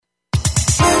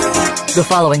The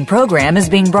following program is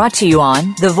being brought to you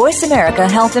on the Voice America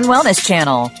Health and Wellness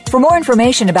Channel. For more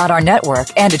information about our network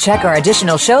and to check our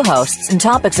additional show hosts and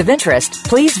topics of interest,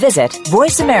 please visit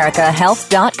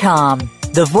voiceamericahealth.com.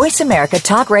 The Voice America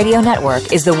Talk Radio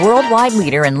Network is the worldwide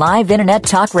leader in live Internet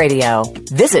talk radio.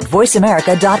 Visit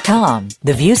voiceamerica.com.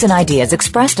 The views and ideas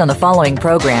expressed on the following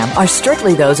program are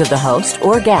strictly those of the host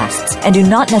or guests and do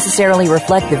not necessarily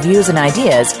reflect the views and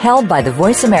ideas held by the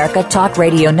Voice America Talk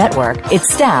Radio Network,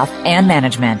 its staff, and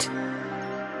management.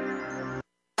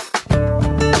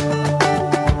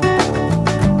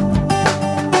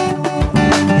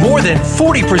 More than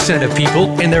 40% of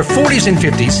people in their 40s and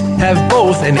 50s have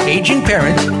both an aging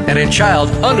parent and a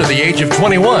child under the age of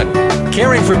 21.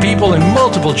 Caring for people in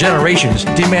multiple generations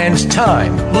demands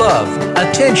time, love,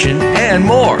 attention, and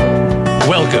more.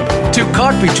 Welcome to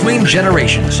Caught Between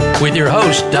Generations with your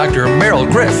host, Dr. Merrill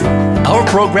Griff. Our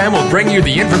program will bring you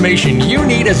the information you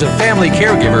need as a family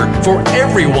caregiver for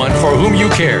everyone for whom you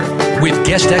care, with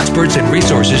guest experts and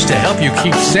resources to help you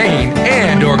keep sane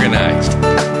and organized.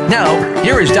 Now,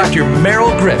 here is Dr.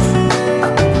 Merrill Griff.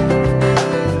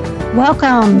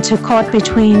 Welcome to Caught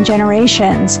Between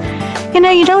Generations.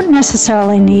 You don't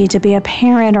necessarily need to be a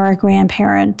parent or a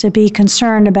grandparent to be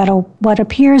concerned about what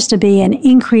appears to be an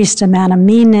increased amount of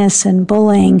meanness and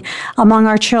bullying among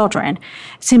our children.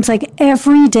 It seems like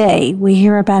every day we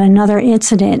hear about another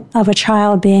incident of a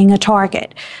child being a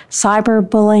target.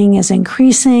 Cyberbullying is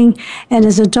increasing, and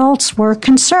as adults, we're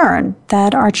concerned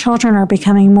that our children are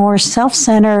becoming more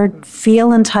self-centered,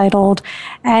 feel entitled,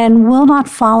 and will not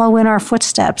follow in our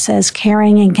footsteps as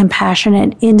caring and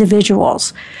compassionate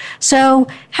individuals. So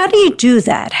how do you do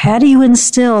that? How do you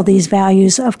instill these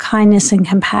values of kindness and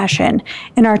compassion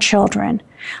in our children?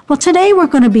 Well, today we're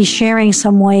going to be sharing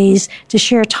some ways to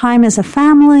share time as a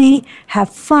family, have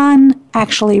fun,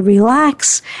 actually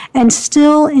relax, and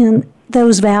still in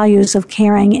those values of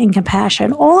caring and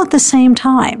compassion all at the same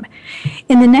time.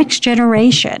 In the next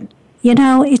generation,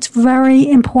 it's very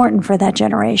important for that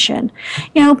generation.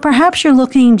 Perhaps you're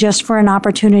looking just for an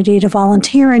opportunity to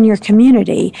volunteer in your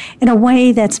community in a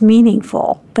way that's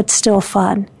meaningful, but still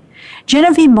fun.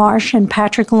 Genevieve Marsh and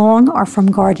Patrick Long are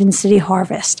from Garden City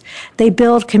Harvest. They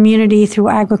build community through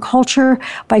agriculture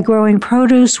by growing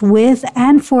produce with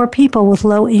and for people with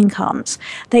low incomes.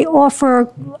 They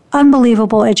offer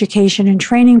unbelievable education and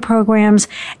training programs,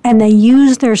 and they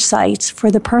use their sites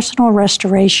for the personal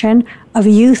restoration of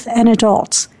youth and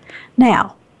adults.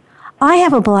 Now, I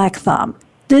have a black thumb.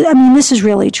 This is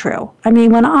really true.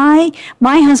 My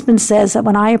husband says that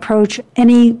when I approach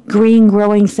any green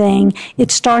growing thing,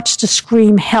 it starts to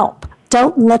scream help.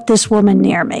 Don't let this woman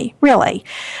near me, really.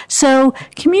 So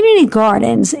community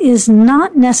gardens is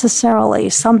not necessarily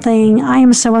something I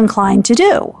am so inclined to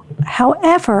do.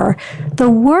 However, the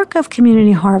work of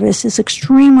Community Harvest is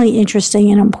extremely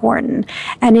interesting and important,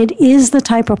 and it is the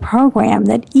type of program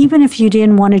that even if you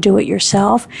didn't want to do it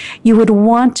yourself, you would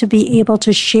want to be able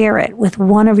to share it with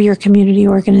one of your community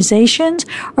organizations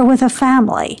or with a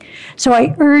family. So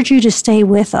I urge you to stay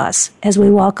with us as we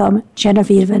welcome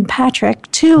Genevieve and Patrick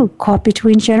to Caught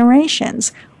Between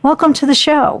Generations. Welcome to the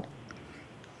show.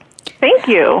 Thank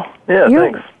you. Yeah,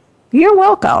 thanks. You're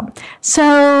welcome.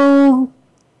 So,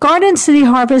 Garden City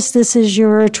Harvest, this is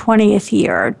your 20th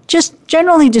year. Just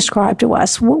generally describe to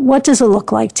us, what does it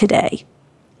look like today?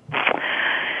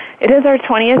 It is our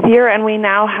 20th year, and we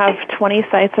now have 20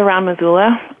 sites around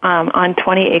Missoula on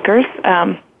 20 acres.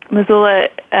 Missoula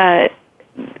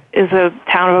is a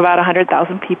town of about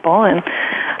 100,000 people, and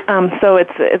so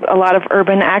it's a lot of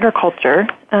urban agriculture.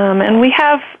 And we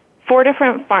have 4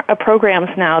 different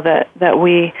programs now that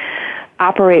we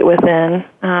operate within.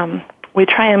 We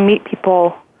try and meet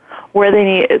people where they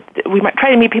need. We might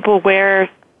try to meet people where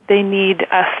they need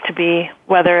us to be,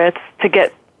 whether it's to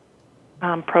get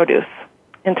produce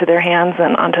into their hands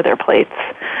and onto their plates,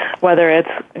 whether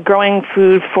it's growing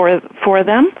food for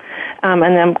them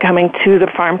and them coming to the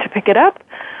farm to pick it up,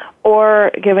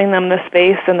 or giving them the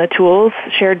space and the tools,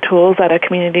 shared tools at a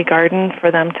community garden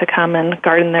for them to come and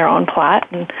garden their own plot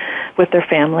and with their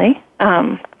family,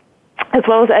 as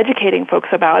well as educating folks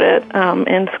about it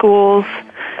in schools,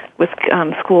 with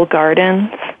school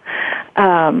gardens,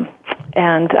 and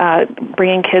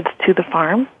bringing kids to the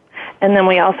farm. And then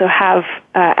we also have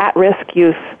at-risk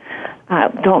youth,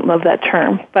 don't love that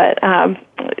term, but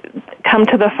come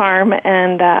to the farm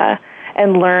and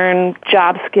learn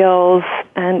job skills,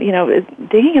 and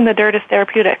digging in the dirt is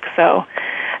therapeutic. So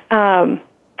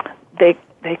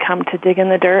they come to dig in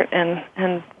the dirt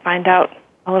and find out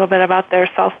a little bit about their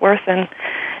self-worth and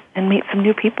meet some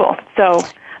new people. So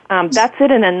that's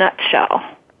it in a nutshell.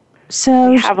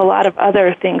 So we have a lot of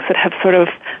other things that have sort of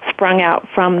sprung out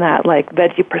from that, like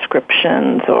veggie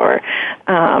prescriptions or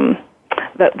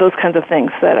those kinds of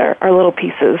things that are little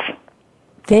pieces.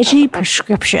 Veggie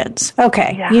prescriptions.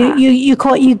 Okay, Yeah.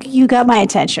 you got my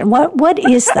attention. What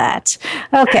is that?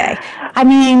 Okay, I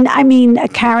mean a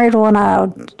carrot on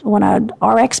a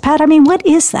RX pad. I mean, what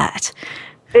is that?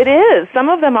 It is. Some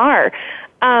of them are.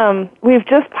 We've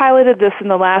just piloted this in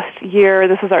the last year.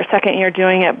 This is our second year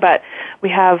doing it, but we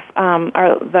have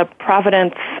the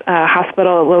Providence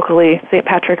Hospital locally, St.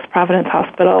 Patrick's Providence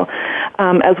Hospital,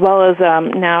 as well as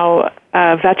now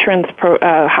Veterans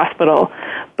Hospital.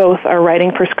 Both are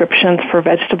writing prescriptions for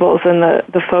vegetables, and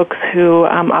the folks who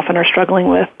often are struggling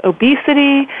with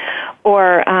obesity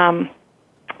or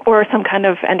some kind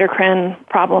of endocrine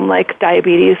problem like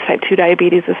diabetes, type 2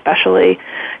 diabetes especially,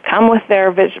 come with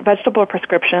their vegetable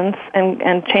prescriptions and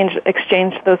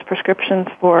exchange those prescriptions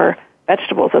for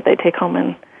vegetables that they take home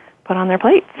and put on their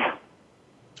plates.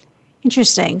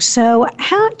 Interesting. So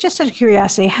just out of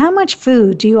curiosity, how much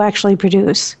food do you actually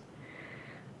produce?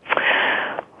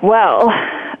 Well,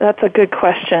 that's a good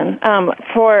question.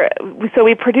 So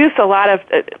we produce a lot of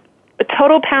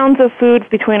total pounds of food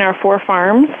between our 4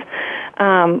 farms,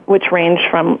 which range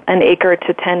from an acre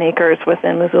to 10 acres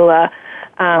within Missoula.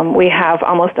 We have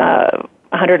almost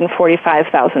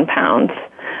 145,000 pounds.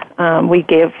 We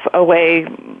give away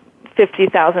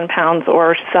 50,000 pounds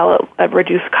or sell at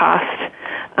reduced cost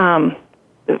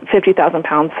 50,000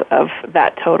 pounds of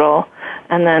that total.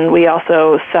 And then we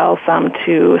also sell some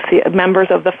to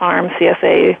members of the farm,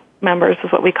 CSA members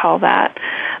is what we call that.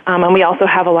 And we also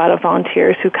have a lot of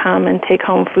volunteers who come and take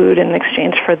home food in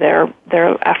exchange for their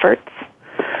efforts.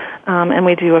 And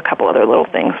we do a couple other little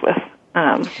things with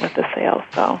the sales.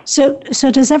 So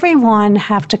does everyone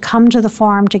have to come to the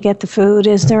farm to get the food?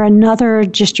 Is there another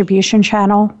distribution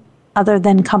channel other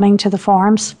than coming to the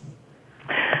farms?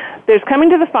 There's coming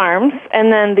to the farms,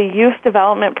 and then the youth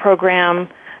development program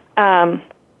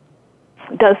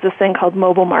does this thing called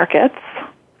mobile markets,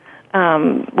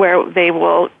 where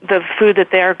the food that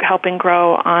they're helping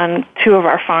grow on 2 of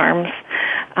our farms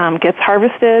gets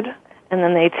harvested, and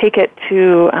then they take it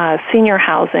to senior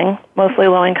housing, mostly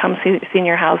low-income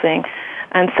senior housing,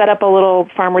 and set up a little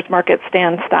farmer's market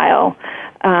stand style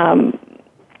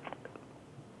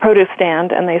produce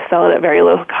stand, and they sell it at very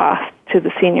low cost to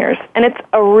the seniors. And it's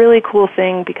a really cool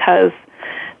thing because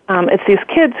it's these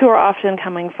kids who are often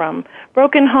coming from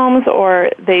broken homes, or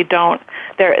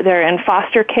they're in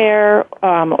foster care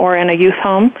or in a youth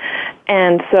home,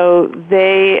 and so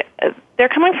they're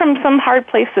coming from some hard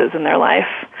places in their life,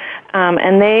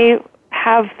 and they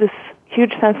have this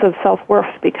huge sense of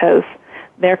self-worth because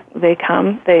they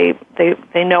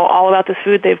know all about this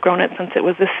food. They've grown it since it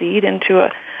was a seed into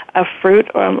a fruit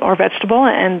or vegetable,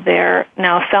 and they're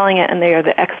now selling it, and they are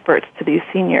the experts to these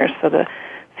seniors. So the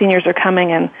seniors are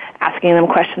coming and asking them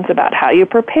questions about how you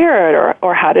prepare it,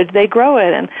 or how did they grow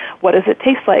it, and what does it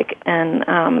taste like, and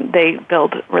they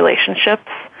build relationships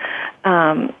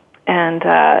and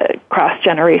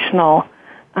cross-generational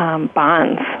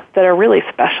bonds that are really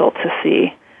special to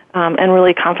see. And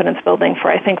really confidence building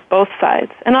for, I think, both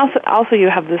sides. And also you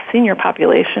have the senior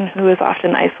population who is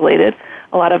often isolated.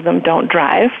 A lot of them don't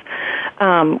drive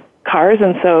cars,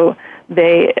 and so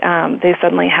they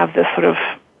suddenly have this sort of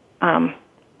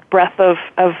breath of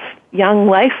young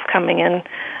life coming in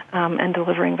and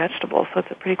delivering vegetables. So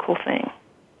it's a pretty cool thing.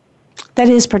 That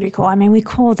is pretty cool. I mean, we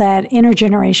call that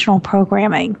intergenerational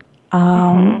programming.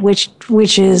 Which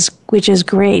is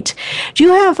great. Do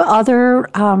you have other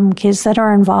kids that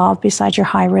are involved besides your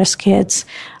high-risk kids?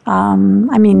 I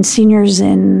mean, seniors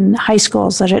in high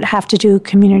schools that have to do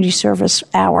community service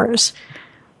hours.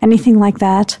 Anything like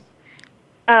that?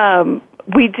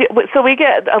 We do. So we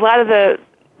get a lot of the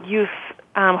youth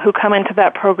who come into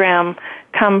that program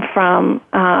come from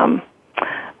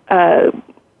the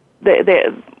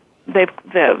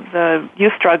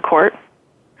youth drug court.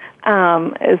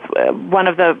 Is one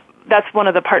of the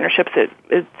partnerships it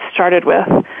started with.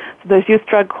 So there's youth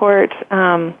drug court.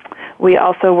 We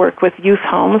also work with youth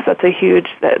homes. That's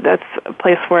that's a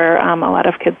place where a lot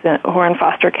of kids who are in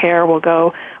foster care will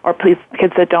go, or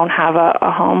kids that don't have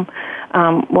a home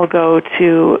will go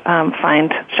to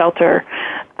find shelter.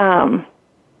 So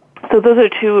those are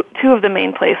two of the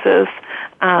main places.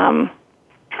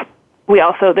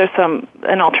 There's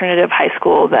an alternative high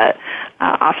school that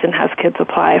often has kids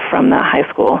apply from the high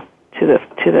school to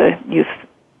the youth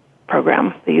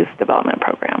program, the youth development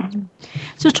program.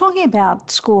 So talking about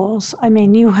schools, I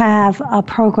mean, you have a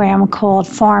program called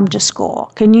Farm to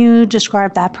School. Can you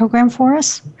describe that program for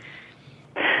us?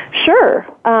 Sure.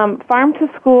 Farm to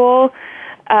School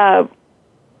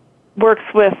works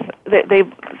with,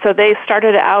 they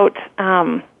started out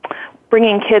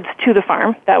bringing kids to the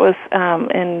farm. That was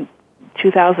in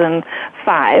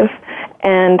 2005,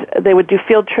 and they would do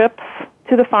field trips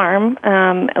to the farm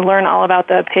and learn all about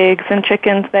the pigs and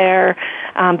chickens there,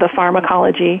 the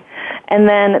farmacology. And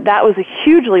then that was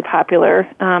hugely popular,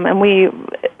 and we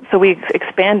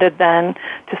expanded then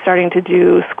to starting to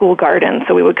do school gardens.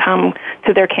 So we would come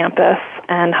to their campus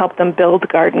and help them build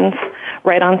gardens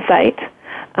right on site,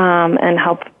 and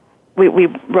help. We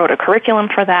wrote a curriculum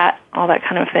for that, all that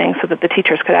kind of thing, so that the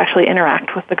teachers could actually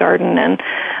interact with the garden and,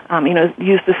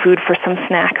 use the food for some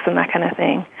snacks and that kind of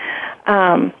thing.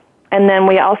 And then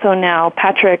we also now,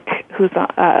 Patrick, who's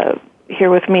here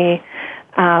with me,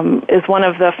 is one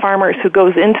of the farmers who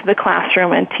goes into the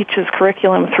classroom and teaches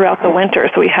curriculum throughout the winter.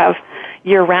 So we have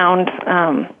year-round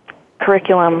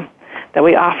curriculum that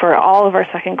we offer. All of our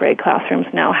second grade classrooms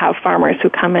now have farmers who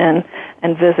come in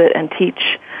and visit and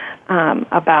teach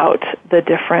about the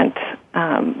different,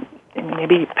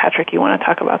 maybe, Patrick, you want to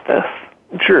talk about this?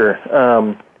 Sure.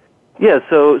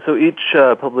 So each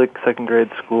public second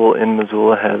grade school in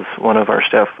Missoula has one of our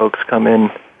staff folks come in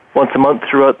once a month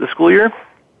throughout the school year.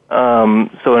 And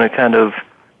it kind of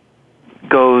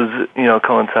goes,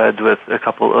 coincides with a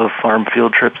couple of farm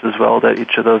field trips as well that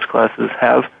each of those classes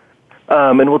have.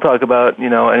 And we'll talk about,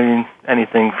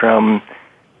 anything from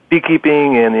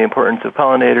beekeeping and the importance of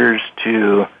pollinators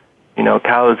to,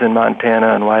 cows in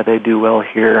Montana and why they do well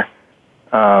here.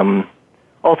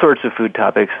 All sorts of food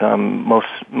topics,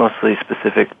 mostly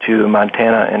specific to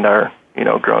Montana and our,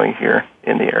 growing here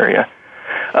in the area.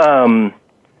 And,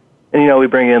 we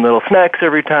bring in little snacks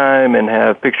every time and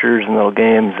have pictures and little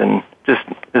games and just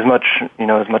as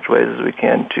much ways as we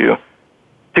can to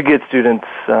get students,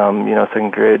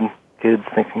 second grade kids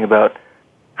thinking about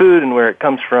food and where it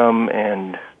comes from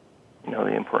and,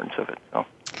 the importance of it. So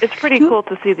it's pretty cool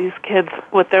to see these kids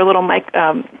with their little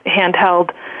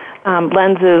handheld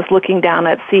lenses looking down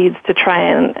at seeds to try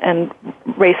and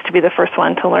race to be the first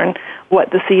one to learn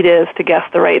what the seed is, to guess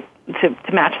the right, to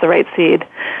match the right seed,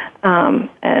 or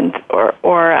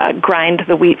grind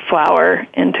the wheat flour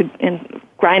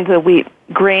grind the wheat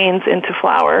grains into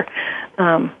flour.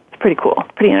 It's pretty cool,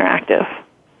 pretty interactive.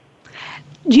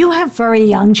 Do you have very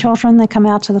young children that come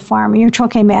out to the farm? You're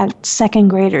talking about second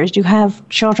graders. Do you have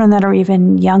children that are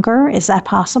even younger? Is that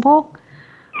possible?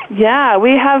 Yeah,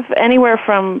 we have anywhere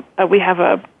from, we have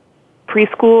a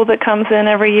preschool that comes in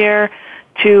every year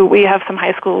to, we have some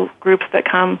high school groups that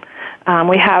come.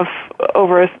 We have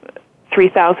over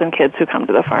 3,000 kids who come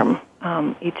to the farm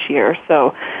each year.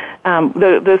 So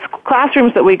the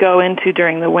classrooms that we go into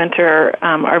during the winter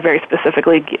are very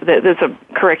specifically, there's a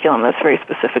curriculum that's very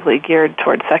specifically geared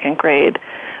towards second grade,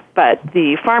 but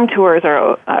the farm tours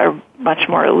are much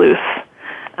more loose.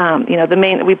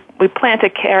 We plant a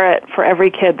carrot for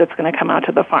every kid that's going to come out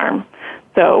to the farm.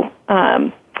 So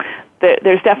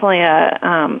there's definitely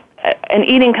an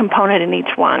eating component in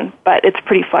each one, but it's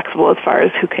pretty flexible as far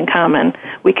as who can come, and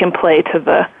we can play to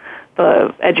the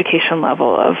education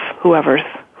level of whoever's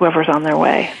on their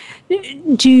way.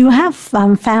 Do you have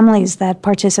families that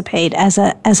participate as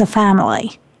a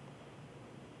family?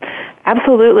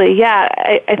 Absolutely, yeah.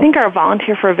 I think our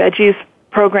Volunteer for Veggies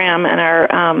program and our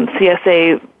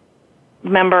CSA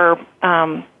member,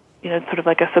 sort of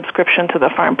like a subscription to the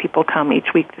farm. People come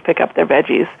each week to pick up their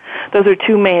veggies. Those are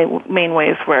two main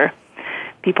ways where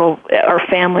people or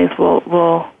families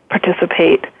will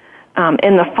participate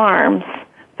in the farms.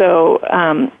 So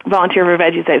Volunteer for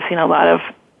Veggies, I've seen a lot of,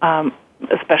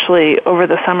 especially over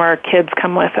the summer, kids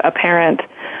come with a parent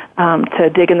to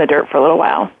dig in the dirt for a little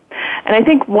while. And I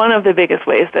think one of the biggest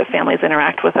ways that families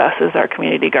interact with us is our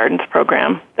Community Gardens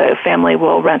program. The family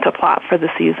will rent a plot for the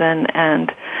season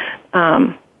and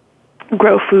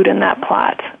grow food in that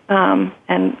plot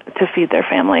and to feed their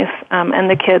families. And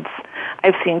the kids,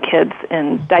 I've seen kids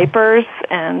in diapers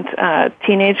and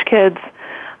teenage kids.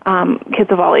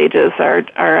 Kids of all ages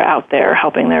are out there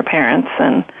helping their parents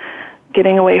and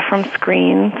getting away from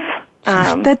screens.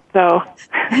 So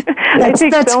I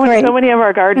think so many of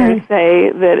our gardeners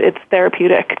say that it's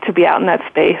therapeutic to be out in that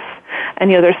space. And,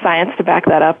 there's science to back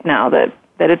that up now, that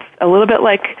it's a little bit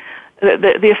like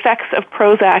the effects of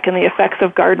Prozac and the effects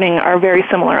of gardening are very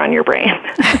similar on your brain.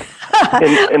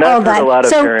 and I've heard a lot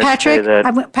of parents Patrick, say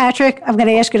that. Patrick, I'm going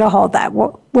to ask you to hold that.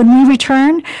 When we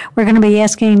return, we're going to be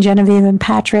asking Genevieve and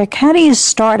Patrick, how do you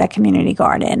start a community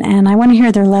garden? And I want to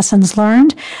hear their lessons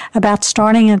learned about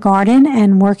starting a garden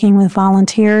and working with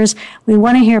volunteers. We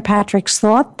want to hear Patrick's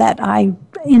thought that I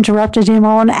interrupted him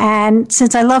on. And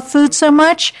since I love food so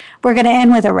much, we're going to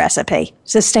end with a recipe.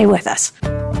 So stay with us.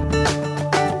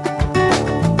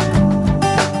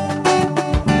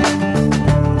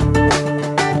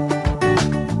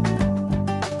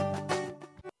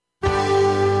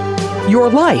 your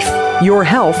life, your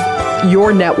health,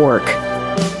 your network.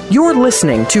 You're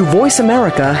listening to Voice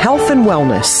America Health and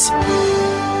Wellness.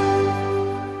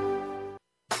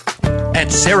 At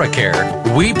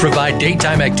SarahCare, we provide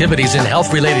daytime activities and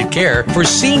health-related care for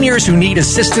seniors who need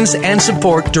assistance and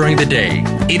support during the day.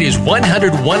 It is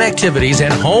 101 activities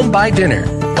and home by dinner.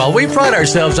 While we pride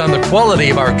ourselves on the quality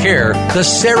of our care, the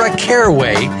SarahCare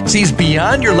way sees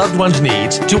beyond your loved one's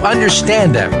needs to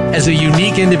understand them as a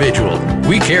unique individual.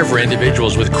 We care for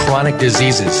individuals with chronic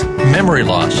diseases, memory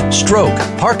loss, stroke,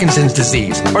 Parkinson's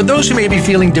disease, or those who may be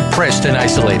feeling depressed and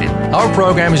isolated. Our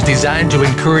program is designed to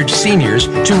encourage seniors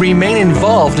to remain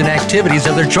involved in activities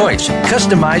of their choice,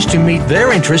 customized to meet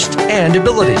their interests and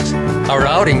abilities. Our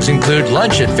outings include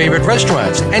lunch at favorite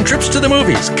restaurants and trips to the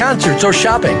movies, concerts, or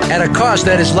shopping at a cost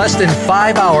that is less than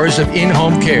 5 hours of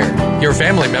in-home care. Your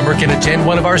family member can attend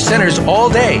one of our centers all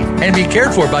day and be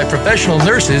cared for by professional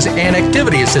nurses and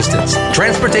activity assistants.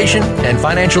 Transportation and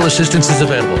financial assistance is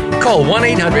available. Call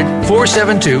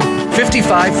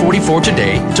 1-800-472-5544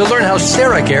 today to learn how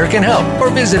SarahCare can help, or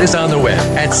visit us on the web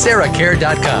at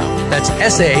sarahcare.com. That's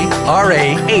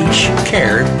SARAH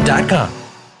care.com.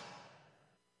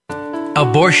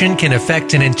 Abortion can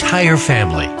affect an entire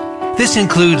family. This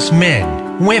includes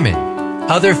men, women,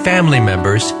 other family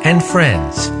members, and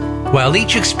friends. While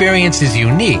each experience is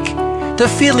unique, the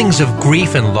feelings of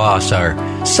grief and loss are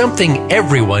something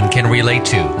everyone can relate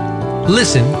to.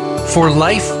 Listen for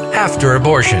Life After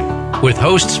Abortion with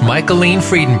hosts Michaeline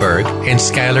Friedenberg and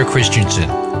Skylar Christensen.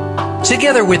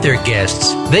 Together with their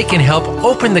guests, they can help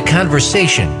open the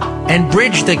conversation and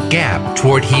bridge the gap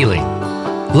toward healing.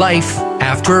 Life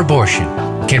After Abortion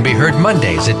can be heard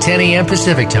Mondays at 10 a.m.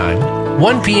 Pacific Time,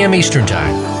 1 p.m. Eastern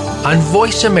Time on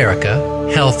Voice America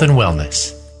Health and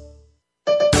Wellness.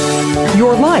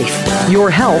 Your life, your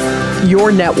health,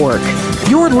 your network.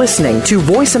 You're listening to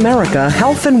Voice America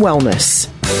Health and Wellness.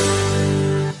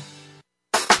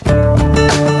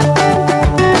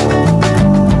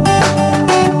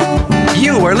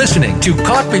 You are listening to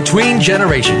Caught Between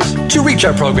Generations. To reach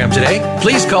our program today,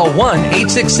 please call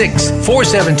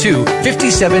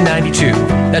 1-866-472-5792.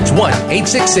 That's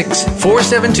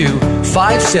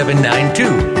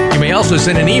 1-866-472-5792. You may also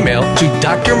send an email to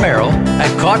Dr. Merrill at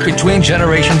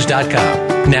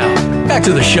caughtbetweengenerations.com. Now, back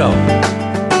to the show.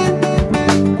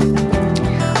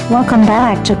 Welcome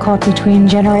back to Caught Between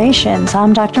Generations.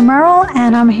 I'm Dr. Merrill,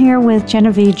 and I'm here with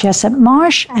Genevieve Jessup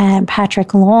Marsh and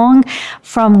Patrick Long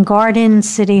from Garden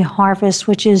City Harvest,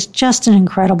 which is just an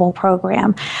incredible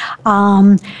program.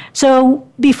 So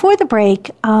before the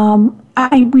break,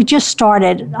 we just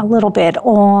started a little bit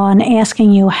on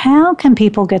asking you, how can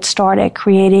people get started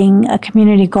creating a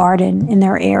community garden in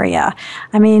their area?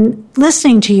 I mean,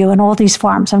 listening to you and all these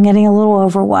farms, I'm getting a little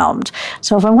overwhelmed.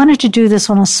 So if I wanted to do this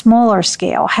on a smaller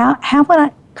scale, how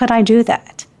could I do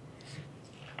that?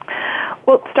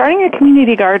 Well, starting a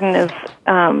community garden is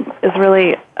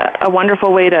really a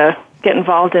wonderful way to get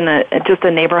involved in just a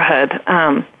neighborhood.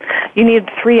 You need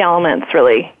three elements,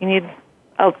 really. You need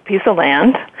a piece of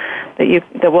land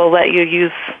that will let you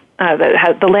use,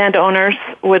 the landowners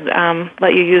would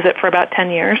let you use it for about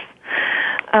 10 years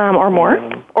or more,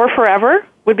 or forever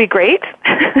would be great,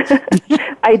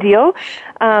 ideal.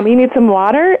 You need some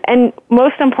water, and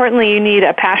most importantly, you need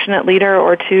a passionate leader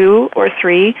or two or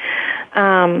three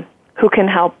who can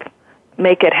help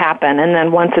make it happen, and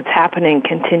then once it's happening,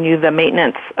 continue the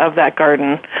maintenance of that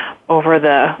garden over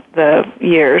the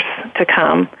years to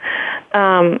come.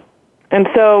 And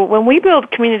so when we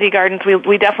build community gardens,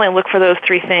 we definitely look for those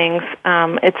three things.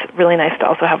 It's really nice to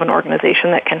also have an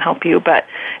organization that can help you, but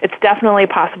it's definitely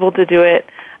possible to do it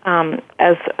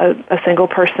as a single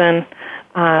person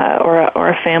or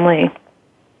a family.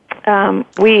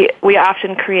 We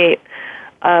often create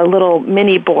a little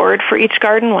mini board for each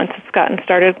garden once it's gotten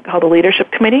started, called a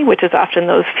leadership committee, which is often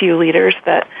those few leaders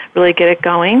that really get it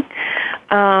going.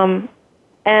 And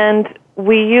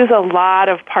we use a lot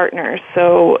of partners,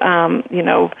 so,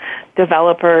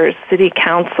 developers, city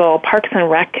council, Parks and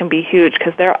Rec can be huge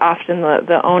because they're often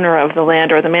the owner of the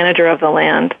land or the manager of the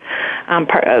land,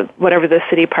 whatever the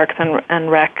city Parks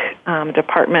and Rec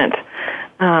department.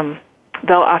 They'll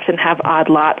often have odd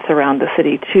lots around the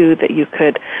city, too, that you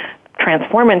could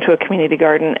transform into a community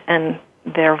garden, and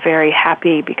they're very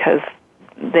happy because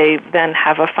they then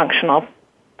have a functional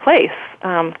place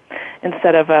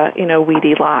instead of a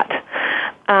weedy lot.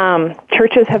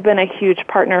 Churches have been a huge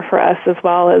partner for us as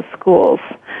well as schools.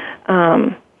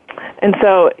 And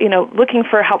so, looking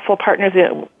for helpful partners,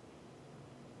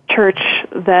 church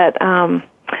that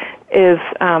is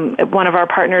one of our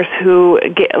partners who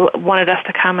wanted us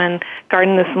to come and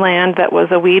garden this land that was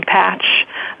a weed patch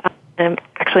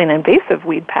actually an invasive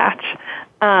weed patch.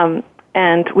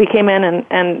 And we came in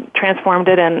and transformed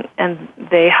it, and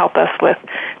they help us with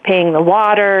paying the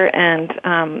water and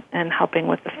helping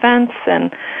with the fence.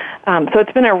 And so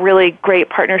it's been a really great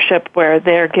partnership where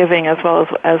they're giving as well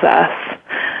as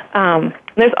us.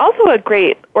 There's also a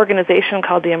great organization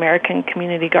called the American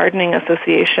Community Gardening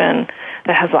Association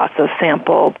that has lots of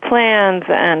sample plans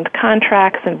and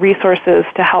contracts and resources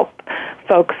to help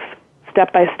folks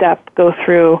step by step go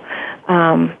through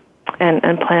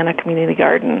and plan a community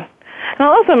garden. And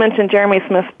I'll also mention Jeremy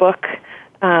Smith's book,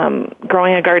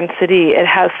 Growing a Garden City. It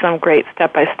has some great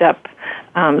step-by-step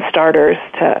starters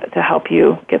to help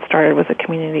you get started with a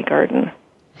community garden.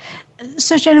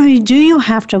 So, Genevieve, do you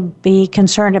have to be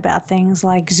concerned about things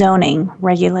like zoning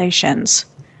regulations?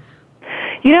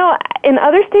 You know, in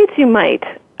other states you might.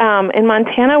 In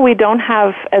Montana, we don't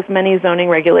have as many zoning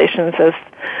regulations as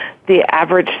the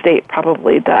average state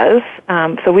probably does.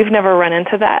 So we've never run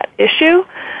into that issue.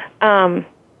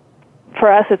 For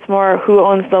us, it's more who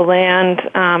owns the land,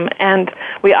 and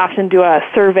we often do a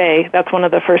survey. That's one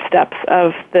of the first steps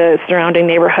of the surrounding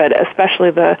neighborhood, especially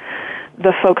the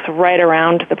folks right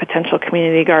around the potential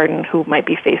community garden who might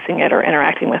be facing it or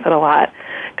interacting with it a lot.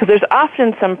 Because there's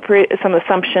often some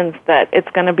assumptions that it's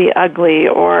going to be ugly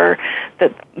or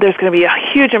that there's going to be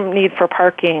a huge need for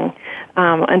parking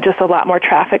and just a lot more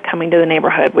traffic coming to the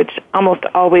neighborhood, which almost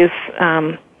always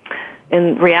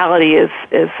in reality is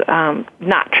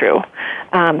not true.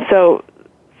 So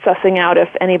sussing out if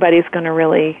anybody's going to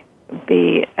really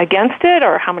be against it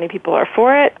or how many people are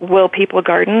for it, will people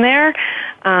garden there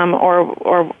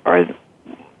or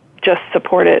just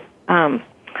support it from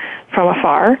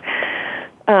afar.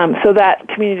 So that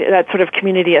sort of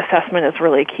community assessment is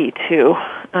really key too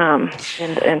in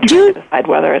trying to decide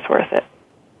whether it's worth it.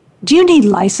 Do you need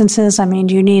licenses? I mean,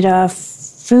 do you need a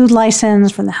food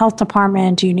license from the health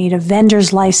department? Do you need a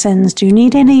vendor's license? Do you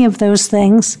need any of those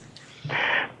things?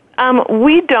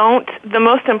 We don't. The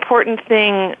most important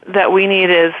thing that we need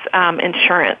is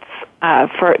insurance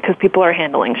because people are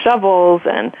handling shovels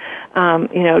and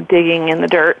digging in the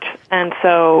dirt, and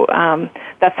so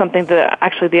that's something that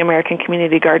actually the American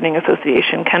Community Gardening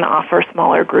Association can offer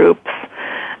smaller groups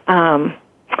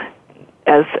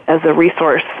as a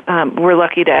resource. We're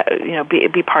lucky to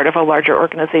be part of a larger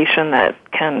organization that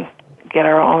can get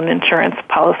our own insurance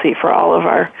policy for all of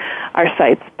our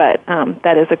sites, but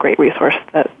that is a great resource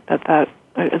that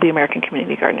the American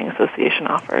Community Gardening Association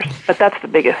offers. But that's the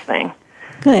biggest thing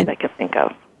that I can think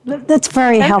of. That's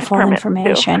very helpful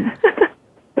information.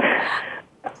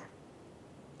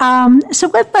 So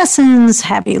what lessons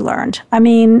have you learned? I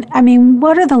mean,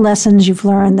 what are the lessons you've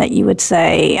learned that you would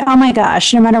say, oh my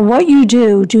gosh, no matter what you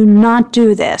do not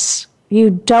do this.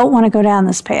 You don't want to go down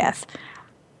this path.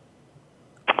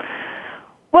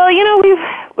 Well,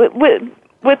 we've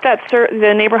with that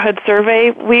the neighborhood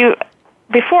survey,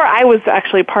 before I was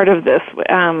actually part of this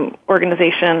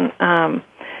organization,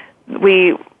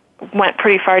 we went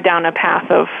pretty far down a path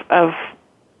of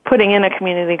putting in a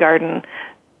community garden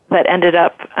that ended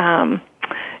up,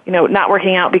 not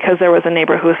working out because there was a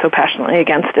neighbor who was so passionately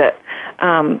against it.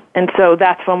 And so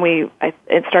that's when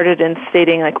it started in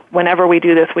stating, like, whenever we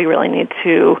do this, we really need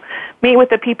to meet with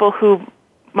the people who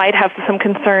might have some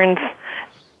concerns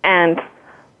and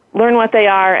learn what they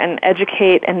are and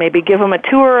educate and maybe give them a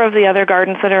tour of the other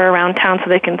gardens that are around town so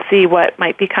they can see what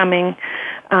might be coming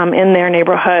in their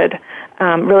neighborhood,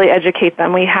 really educate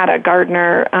them. We had a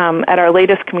gardener at our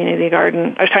latest community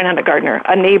garden,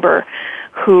 a neighbor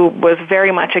who was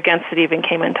very much against it, even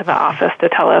came into the office to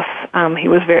tell us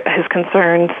his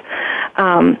concerns.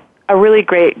 A really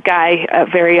great guy,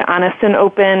 very honest and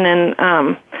open,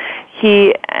 and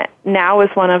he now is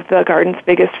one of the garden's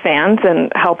biggest fans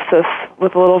and helps us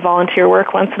with a little volunteer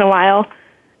work once in a while.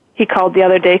 He called the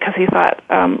other day because he thought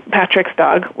Patrick's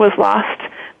dog was lost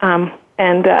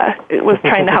and was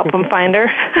trying to help him find her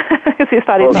because he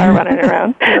thought he saw her running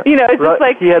around. It's just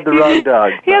like he had the wrong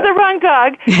dog. He had the wrong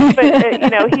dog,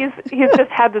 but he's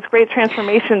just had this great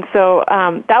transformation. So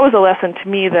that was a lesson to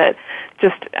me that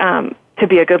just to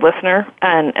be a good listener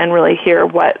and really hear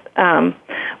what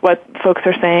folks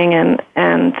are saying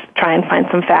and try and find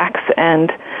some facts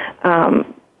and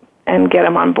get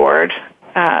them on board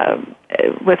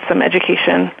with some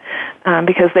education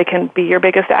because they can be your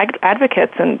biggest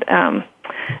advocates, and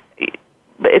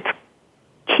it's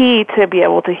key to be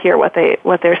able to hear what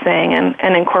they're saying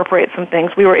and incorporate some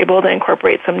things. We were able to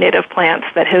incorporate some native plants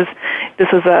this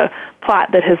is a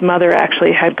plot that his mother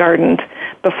actually had gardened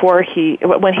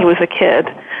when he was a kid.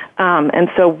 And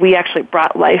so we actually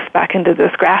brought life back into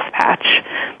this grass patch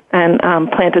and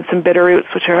planted some bitter roots,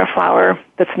 which are a flower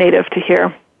that's native to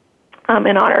here.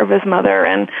 in honor of his mother,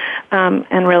 and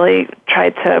really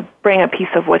tried to bring a piece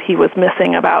of what he was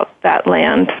missing about that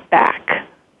land back.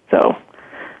 So,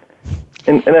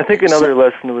 and I think another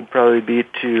lesson would probably be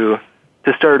to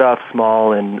start off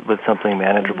small and with something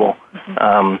manageable.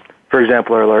 For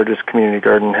example, our largest community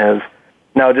garden has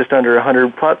now just under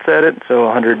 100 plots at it, so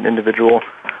 100 individual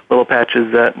little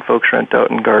patches that folks rent out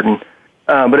and garden.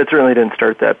 But it certainly didn't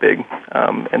start that big,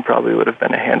 and probably would have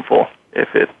been a handful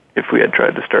if we had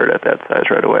tried to start at that size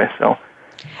right away. So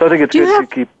I think it's good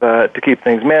to keep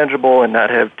things manageable and not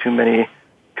have too many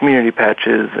community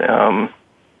patches,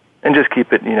 and just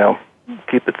keep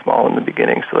it small in the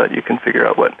beginning so that you can figure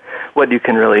out what you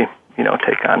can really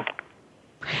take on.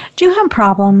 Do you have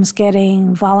problems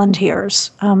getting volunteers?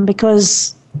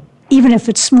 Because even if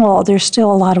it's small, there's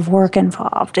still a lot of work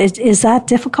involved. Is that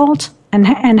difficult?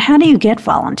 And how do you get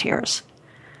volunteers?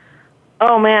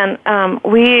 Oh, man.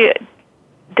 We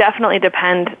definitely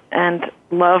depend and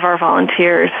love our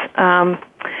volunteers.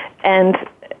 And,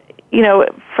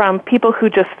 from people who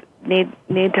just need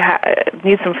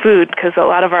some food, because a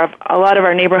lot of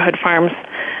our neighborhood farms,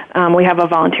 we have a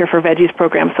volunteer for veggies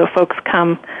program, so folks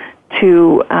come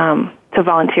to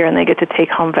volunteer and they get to take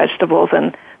home vegetables,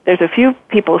 and there's a few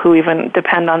people who even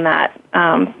depend on that.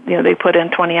 They put in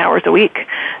 20 hours a week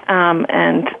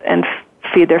and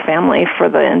feed their family for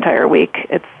the entire week.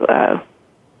 It's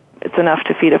enough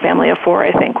to feed a family of 4,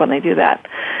 I think, when they do that.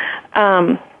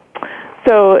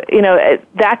 So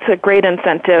that's a great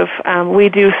incentive. We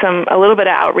do a little bit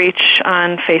of outreach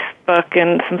on Facebook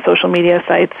and some social media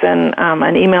sites and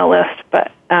an email list,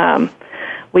 but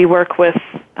we work with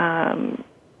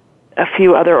a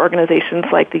few other organizations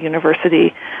like the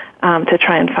university to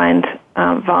try and find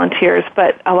volunteers.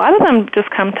 But a lot of them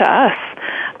just come to us.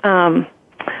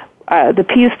 The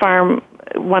Peas Farm,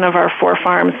 one of our 4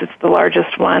 farms, it's the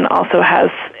largest one, also has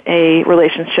a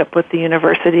relationship with the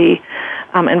university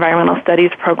environmental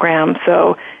studies program.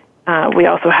 So we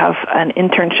also have an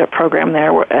internship program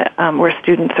there where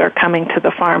students are coming to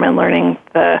the farm and learning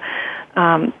the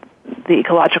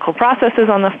ecological processes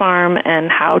on the farm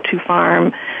and how to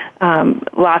farm.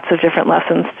 Lots of different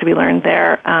lessons to be learned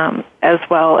there, as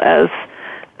well as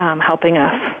helping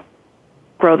us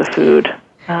grow the food.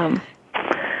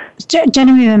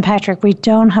 Genevieve and Patrick, we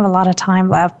don't have a lot of time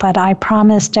left, but I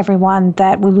promised everyone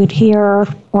that we would hear,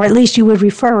 or at least you would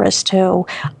refer us to,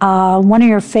 one of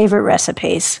your favorite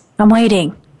recipes. I'm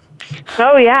waiting.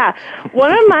 Oh, yeah.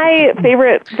 One of my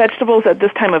favorite vegetables at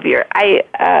this time of year,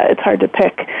 it's hard to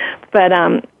pick, but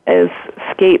is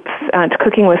scapes,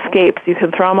 cooking with scapes. You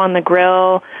can throw them on the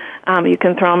grill. You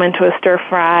can throw them into a stir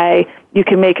fry. You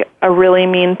can make a really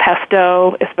mean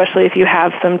pesto, especially if you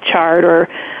have some chard or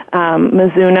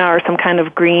mizuna or some kind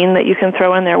of green that you can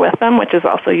throw in there with them, which is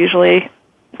also usually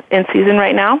in season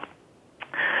right now.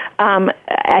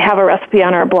 I have a recipe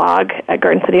on our blog at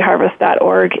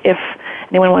gardencityharvest.org if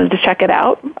anyone wanted to check it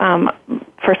out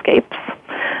for scapes.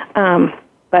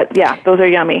 But yeah, those are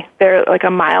yummy. They're like a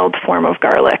mild form of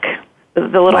garlic.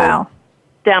 The little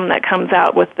stem that comes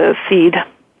out with the seed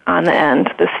on the end,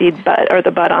 the seed bud or the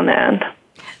bud on the end.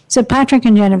 So Patrick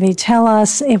and Genevieve, tell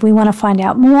us if we want to find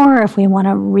out more, if we want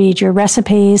to read your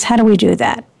recipes, how do we do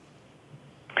that?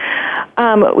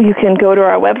 You can go to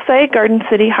our website,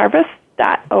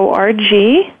 gardencityharvest.org.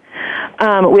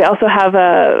 We also have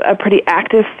a pretty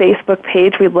active Facebook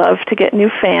page. We love to get new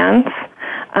fans.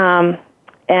 And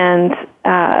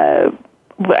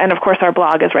of course our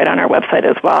blog is right on our website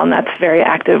as well, and that's very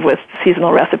active with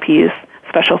seasonal recipes,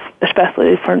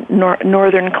 especially for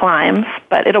northern climes,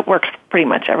 but it works pretty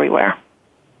much everywhere.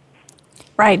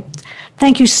 Right.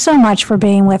 Thank you so much for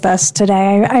being with us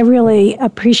today. I really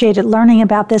appreciated learning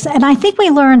about this, and I think we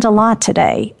learned a lot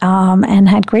today and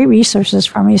had great resources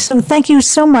from you. So thank you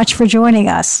so much for joining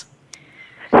us.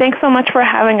 Thanks so much for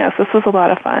having us. This was a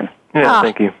lot of fun. Yeah,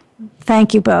 thank you.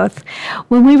 Thank you both.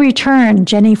 When we return,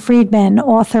 Jenny Friedman,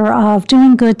 author of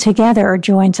Doing Good Together,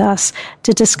 joins us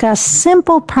to discuss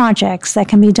simple projects that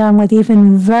can be done with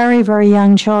even very, very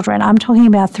young children. I'm talking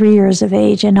about 3 years of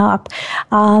age and up,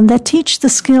 that teach the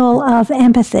skill of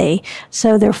empathy.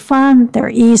 So they're fun, they're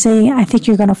easy. I think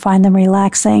you're going to find them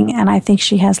relaxing, and I think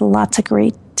she has lots of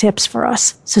great tips for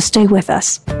us. So stay with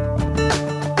us.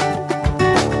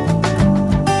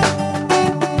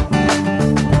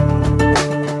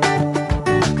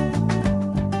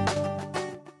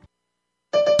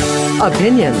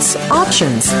 Opinions,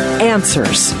 options,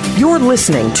 answers. You're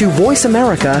listening to Voice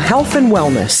America Health and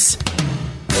Wellness.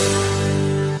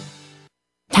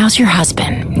 How's your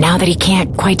husband now that he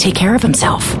can't quite take care of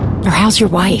himself? Or how's your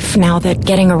wife now that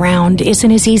getting around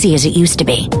isn't as easy as it used to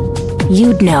be?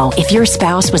 You'd know if your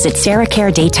spouse was at Sarah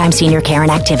Care Daytime Senior Care and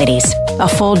Activities. a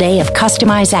full day of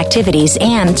customized activities,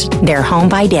 and they're home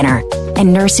by dinner.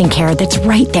 And nursing care that's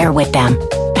right there with them.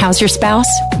 How's your spouse?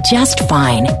 Just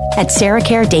fine. At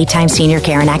SarahCare Daytime Senior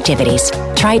Care and Activities.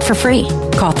 Try it for free.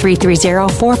 Call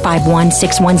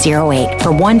 330-451-6108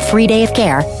 for one free day of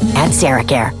care at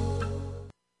SarahCare.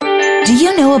 Do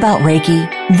you know about Reiki?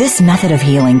 This method of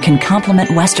healing can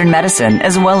complement Western medicine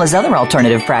as well as other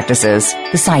alternative practices.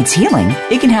 Besides healing,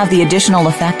 it can have the additional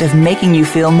effect of making you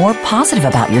feel more positive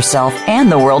about yourself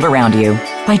and the world around you.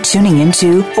 By tuning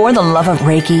into For the Love of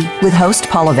Reiki with host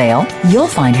Paula Vale, you'll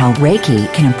find how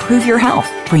Reiki can improve your health,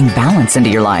 bring balance into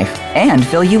your life, and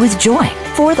fill you with joy.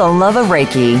 For the Love of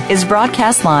Reiki is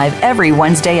broadcast live every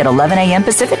Wednesday at 11 a.m.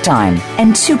 Pacific Time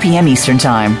and 2 p.m. Eastern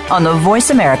Time on the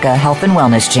Voice America Health and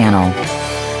Wellness Channel.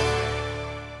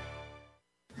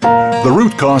 The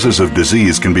root causes of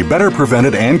disease can be better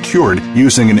prevented and cured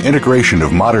using an integration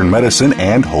of modern medicine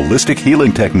and holistic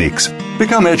healing techniques.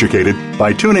 Become educated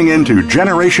by tuning in to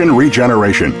Generation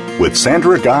Regeneration with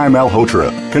Sandra Guy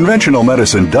Malhotra. Conventional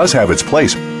medicine does have its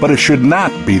place, but it should not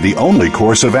be the only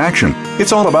course of action.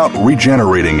 It's all about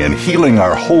regenerating and healing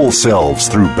our whole selves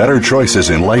through better choices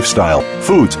in lifestyle,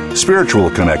 foods, spiritual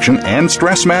connection, and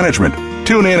stress management.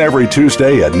 Tune in every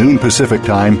Tuesday at noon Pacific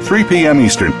Time, 3 p.m.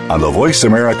 Eastern on the Voice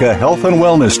America Health and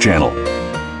Wellness Channel.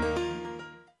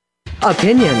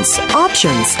 Opinions,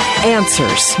 options,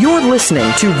 answers. You're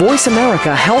listening to Voice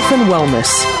America Health and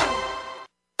Wellness.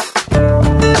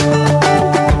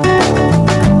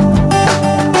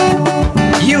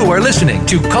 You are listening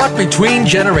to Caught Between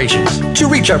Generations. To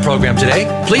reach our program today,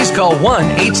 please call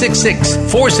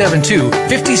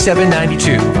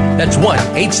 1-866-472-5792. That's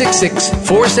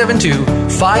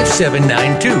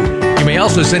 1-866-472-5792. You may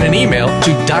also send an email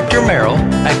to Dr. Merrill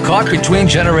at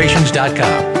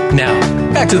caughtbetweengenerations.com. Now,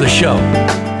 back to the show.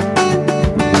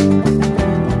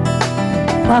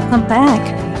 Welcome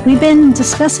back. We've been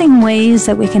discussing ways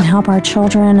that we can help our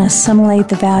children assimilate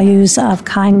the values of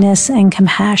kindness and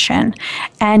compassion.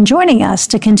 And joining us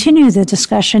to continue the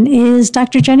discussion is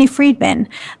Dr. Jenny Friedman,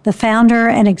 the founder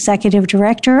and executive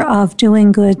director of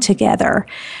Doing Good Together.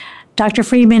 Dr.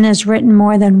 Friedman has written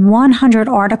more than 100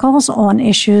 articles on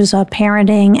issues of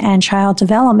parenting and child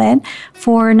development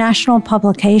for national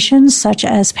publications such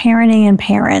as Parenting and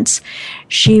Parents.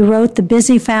 She wrote The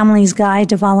Busy Family's Guide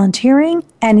to Volunteering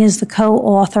and is the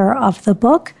co-author of the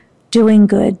book, Doing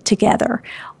Good Together.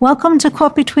 Welcome to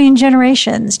Caught Between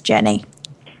Generations, Jenny.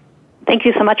 Thank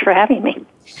you so much for having me.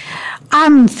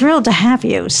 I'm thrilled to have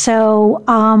you. So,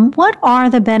 what are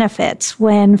the benefits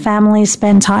when families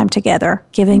spend time together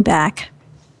giving back?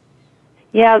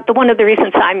 Yeah, one of the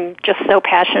reasons I'm just so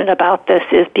passionate about this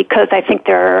is because I think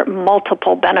there are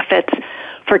multiple benefits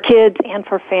for kids and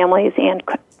for families and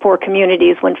for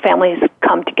communities when families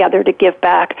come together to give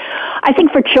back. I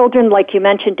think for children, like you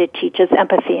mentioned, it teaches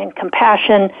empathy and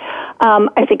compassion.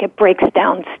 I think it breaks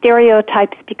down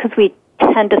stereotypes because we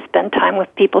tend to spend time with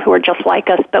people who are just like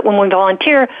us, but when we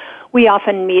volunteer, we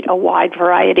often meet a wide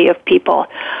variety of people.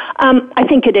 I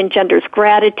think it engenders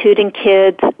gratitude in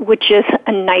kids, which is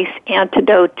a nice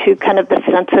antidote to kind of the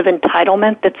sense of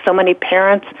entitlement that so many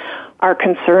parents are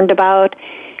concerned about,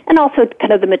 and also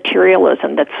kind of the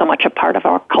materialism that's so much a part of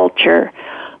our culture.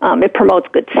 It promotes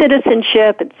good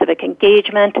citizenship and civic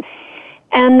engagement.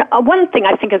 And one thing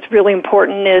I think is really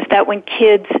important is that when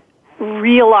kids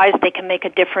realize they can make a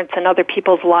difference in other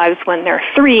people's lives when they're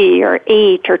 3 or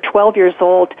 8 or 12 years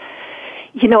old,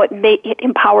 you know, it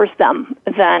empowers them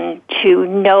then to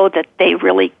know that they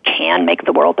really can make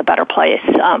the world a better place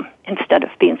instead of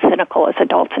being cynical as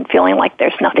adults and feeling like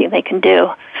there's nothing they can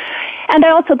do. And I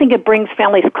also think it brings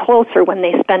families closer when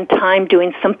they spend time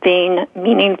doing something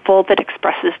meaningful that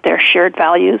expresses their shared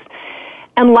values.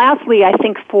 And lastly, I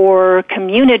think for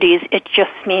communities, it just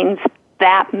means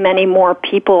that many more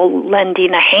people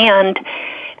lending a hand.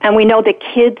 And we know that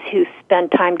kids who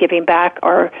spend time giving back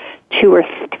are 2 or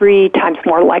 3 times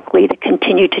more likely to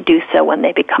continue to do so when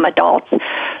they become adults.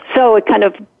 So it kind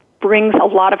of brings a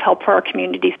lot of help for our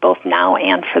communities both now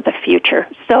and for the future.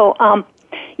 So,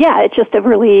 it's just a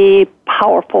really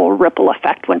powerful ripple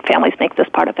effect when families make this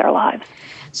part of their lives.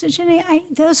 So, Jenny,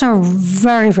 those are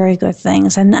very, very good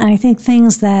things. And I think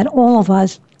things that all of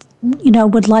us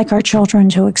would like our children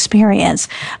to experience.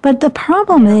 But the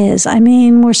problem is,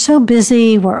 we're so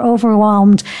busy, we're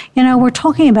overwhelmed. We're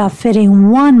talking about fitting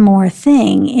one more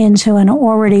thing into an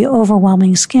already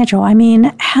overwhelming schedule.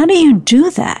 How do you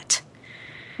do that?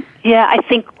 Yeah, I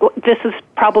think this is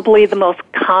probably the most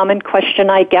common question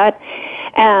I get.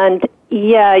 And,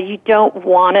 you don't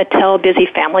want to tell busy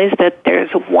families that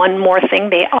there's one more thing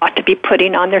they ought to be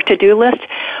putting on their to-do list.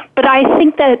 But I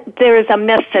think that there's a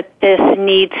myth that this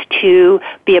needs to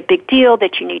be a big deal,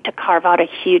 that you need to carve out a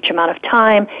huge amount of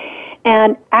time.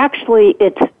 And actually,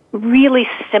 it's really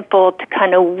simple to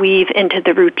kind of weave into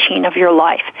the routine of your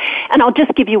life. And I'll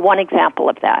just give you one example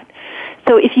of that.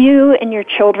 So if you and your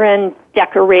children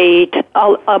decorate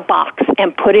a box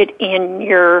and put it in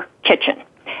your kitchen,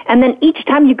 and then each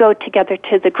time you go together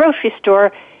to the grocery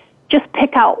store, just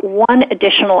pick out one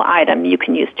additional item. You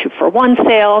can use 2-for-1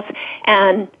 sales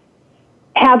and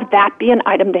have that be an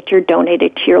item that you're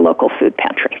donated to your local food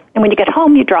pantry. And when you get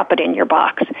home, you drop it in your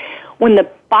box. When the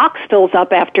box fills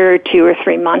up after 2 or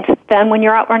 3 months, then when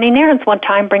you're out running errands one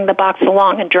time, bring the box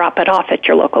along and drop it off at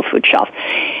your local food shelf.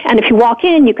 And if you walk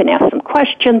in, you can ask some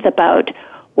questions about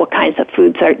what kinds of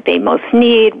foods they most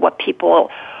need, what people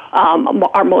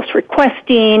are most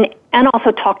requesting, and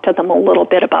also talk to them a little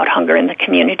bit about hunger in the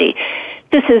community.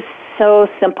 This is so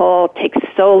simple, takes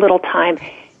so little time,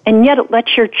 and yet it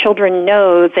lets your children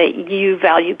know that you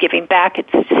value giving back.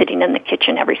 It's sitting in the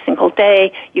kitchen every single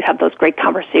day. You have those great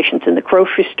conversations in the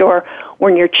grocery store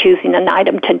when you're choosing an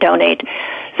item to donate.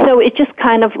 So it just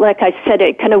kind of, like I said,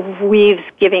 it kind of weaves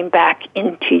giving back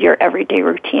into your everyday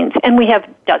routines. And we have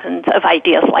dozens of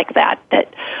ideas like that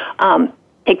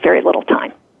take very little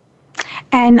time.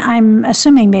 And I'm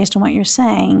assuming, based on what you're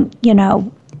saying,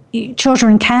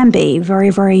 children can be very,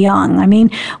 very young. I mean,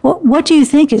 what do you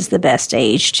think is the best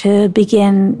age to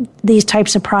begin these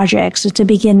types of projects, to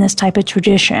begin this type of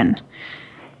tradition?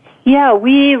 Yeah,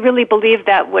 we really believe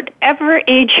that whatever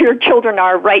age your children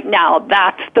are right now,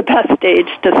 that's the best age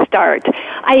to start.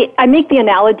 I make the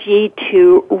analogy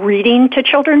to reading to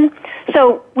children.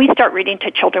 So we start reading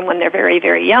to children when they're very,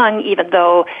 very young, even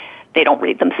though they don't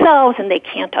read themselves and they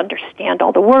can't understand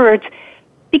all the words,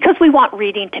 because we want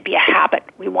reading to be a habit.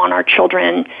 We want our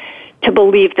children to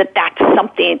believe that that's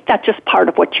something, that's just part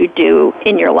of what you do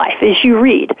in your life, is you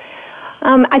read.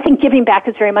 I think giving back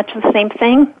is very much the same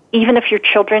thing. Even if your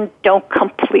children don't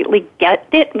completely get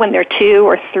it when they're 2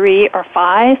 or 3 or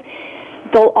 5,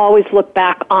 they'll always look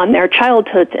back on their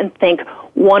childhoods and think,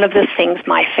 one of the things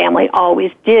my family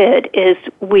always did is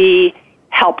we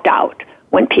helped out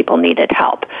when people needed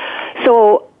help.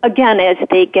 So again, as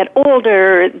they get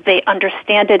older, they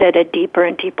understand it at a deeper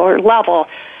and deeper level.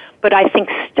 But I think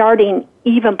starting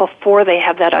even before they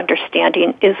have that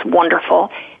understanding is wonderful.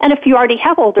 And if you already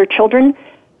have older children,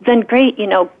 then great,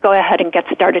 go ahead and get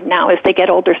started now. As they get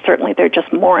older, certainly there are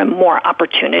just more and more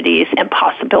opportunities and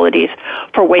possibilities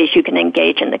for ways you can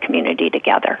engage in the community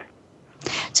together.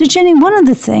 So, Jenny, one of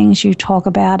the things you talk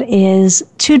about is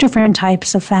 2 different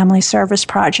types of family service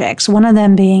projects, one of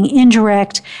them being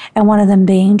indirect and one of them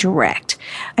being direct.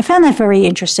 I found that very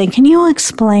interesting. Can you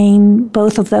explain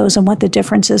both of those and what the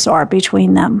differences are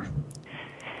between them?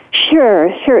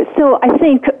 Sure. So I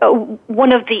think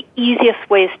one of the easiest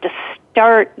ways to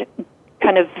start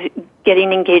kind of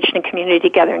getting engaged in community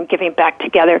together and giving back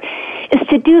together is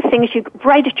to do things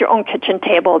right at your own kitchen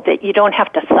table that you don't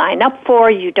have to sign up for,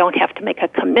 you don't have to make a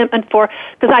commitment for,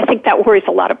 because I think that worries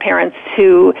a lot of parents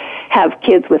who have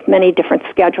kids with many different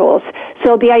schedules.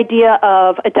 So the idea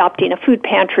of adopting a food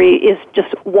pantry is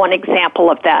just one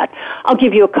example of that. I'll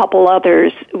give you a couple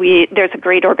others. There's a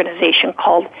great organization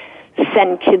called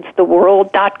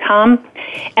SendKidsTheWorld.com,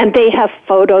 and they have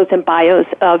photos and bios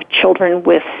of children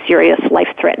with serious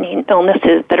life-threatening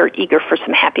illnesses that are eager for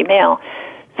some happy mail.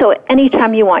 So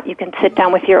anytime you want, you can sit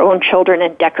down with your own children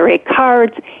and decorate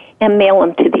cards and mail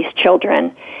them to these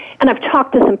children. And I've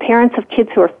talked to some parents of kids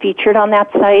who are featured on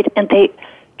that site, and they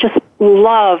just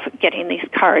love getting these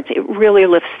cards. It really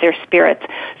lifts their spirits.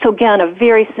 So again, a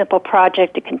very simple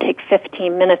project. It can take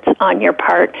 15 minutes on your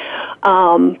part,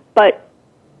 but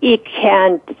it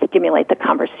can stimulate the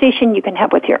conversation you can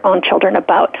have with your own children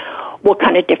about what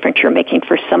kind of difference you're making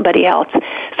for somebody else.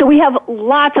 So we have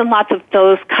lots and lots of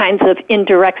those kinds of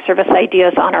indirect service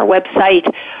ideas on our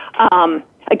website,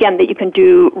 again, that you can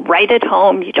do right at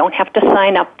home. You don't have to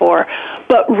sign up for,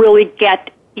 but really get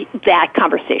that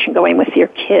conversation going with your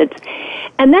kids.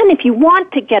 And then if you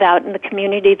want to get out in the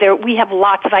community, we have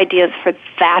lots of ideas for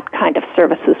that kind of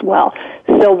service as well.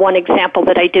 So one example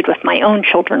that I did with my own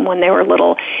children when they were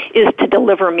little is to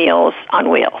deliver meals on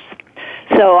wheels.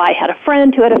 So I had a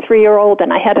friend who had a 3-year-old,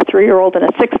 and I had a 3-year-old and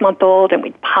a 6-month-old, and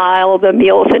we'd pile the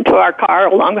meals into our car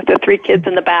along with the 3 kids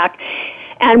in the back.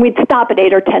 And we'd stop at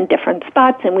 8 or 10 different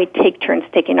spots, and we'd take turns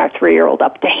taking our 3-year-old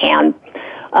up to hand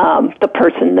the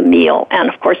person the meal. And,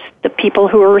 of course, the people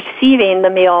who were receiving the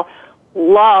meal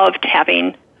loved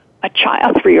having a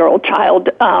 3-year-old child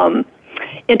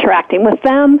interacting with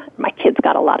them. My kids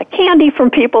got a lot of candy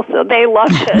from people, so they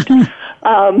loved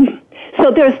it. So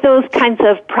there's those kinds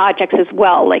of projects as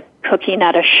well, like cooking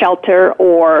at a shelter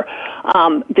or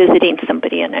visiting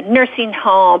somebody in a nursing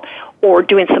home or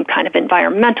doing some kind of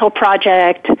environmental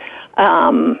project.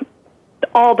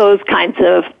 All those kinds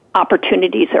of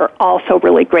opportunities are also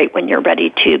really great when you're ready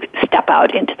to step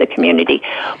out into the community.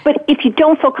 But if you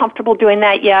don't feel comfortable doing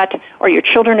that yet, or your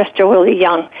children are still really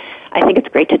young, I think it's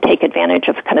great to take advantage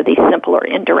of kind of these simple or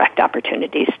indirect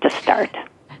opportunities to start.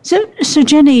 So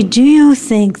Jenny, do you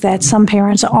think that some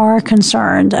parents are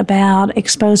concerned about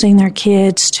exposing their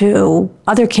kids to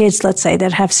other kids, let's say,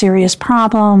 that have serious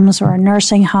problems or a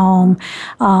nursing home,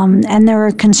 and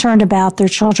they're concerned about their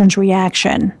children's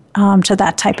reaction to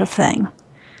that type of thing?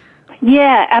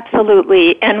 Yeah,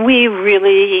 absolutely. And we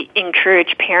really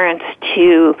encourage parents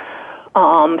to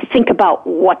think about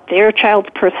what their child's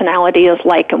personality is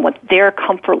like and what their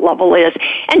comfort level is,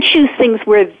 and choose things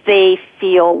where they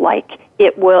feel like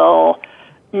it will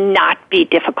not be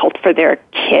difficult for their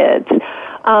kids.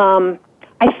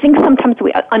 I think sometimes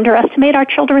we underestimate our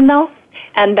children, though,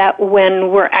 and that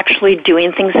when we're actually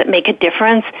doing things that make a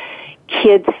difference,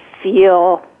 kids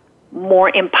feel more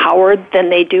empowered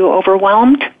than they do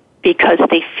overwhelmed because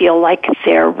they feel like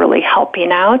they're really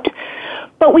helping out.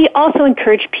 But we also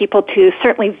encourage people to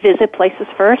certainly visit places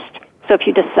first. So if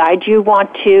you decide you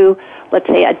want to, let's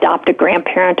say, adopt a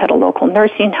grandparent at a local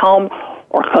nursing home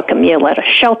or cook a meal at a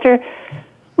shelter,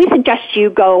 we suggest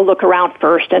you go look around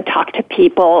first and talk to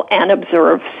people and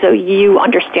observe so you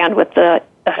understand what the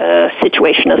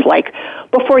situation is like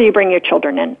before you bring your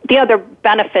children in. The other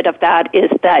benefit of that is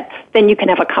that then you can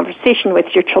have a conversation with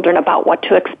your children about what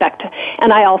to expect.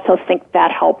 And I also think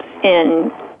that helps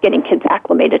in getting kids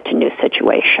acclimated to new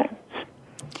situations.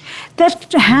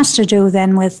 That has to do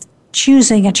then with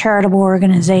choosing a charitable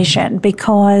organization,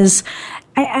 because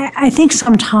I think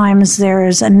sometimes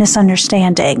there's a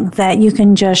misunderstanding that you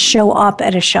can just show up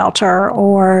at a shelter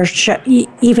or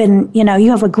even,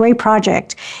 you have a great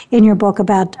project in your book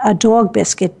about a dog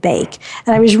biscuit bake.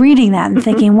 And I was reading that and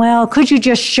thinking, well, could you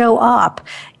just show up,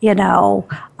 at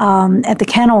the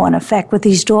kennel, in effect, with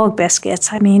these dog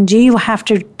biscuits? I mean, do you have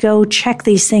to go check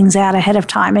these things out ahead of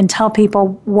time and tell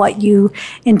people what you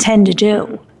intend to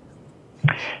do?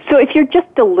 So if you're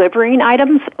just delivering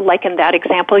items, like in that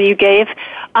example you gave,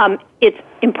 it's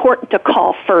important to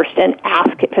call first and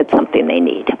ask if it's something they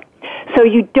need. So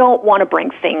you don't want to bring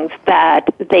things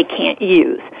that they can't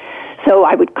use. So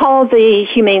I would call the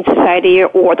Humane Society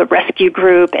or the rescue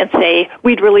group and say,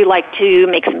 we'd really like to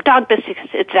make some dog biscuits.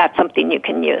 Is that something you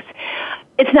can use?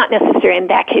 It's not necessary in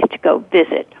that case to go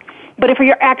visit. But if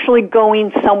you're actually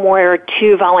going somewhere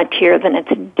to volunteer, then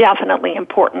it's definitely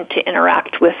important to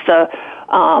interact with the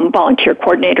volunteer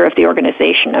coordinator of the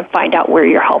organization and find out where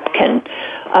your help can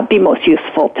be most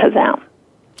useful to them.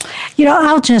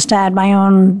 I'll just add my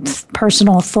own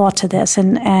personal thought to this,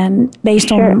 and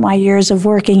based on my years of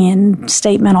working in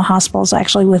state mental hospitals,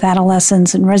 actually with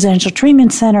adolescents and residential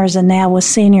treatment centers and now with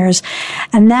seniors,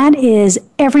 and that is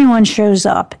everyone shows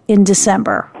up in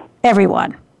December.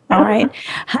 Everyone. All right.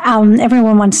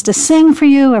 Everyone wants to sing for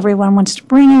you. Everyone wants to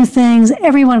bring you things.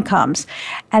 Everyone comes.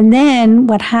 And then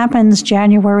what happens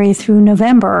January through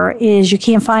November is you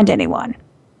can't find anyone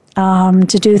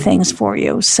to do things for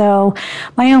you. So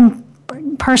my own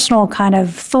personal kind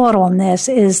of thought on this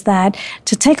is that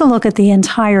to take a look at the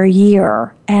entire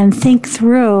year and think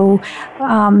through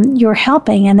your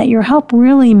helping, and that your help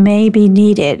really may be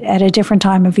needed at a different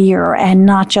time of year and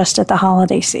not just at the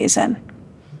holiday season.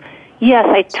 Yes,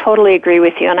 I totally agree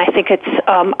with you, and I think it's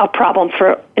a problem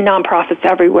for nonprofits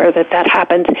everywhere that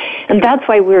happens, and that's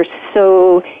why we're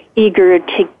so eager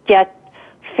to get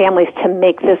families to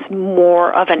make this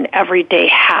more of an everyday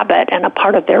habit and a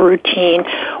part of their routine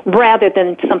rather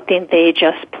than something they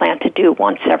just plan to do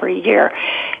once every year.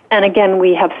 And again,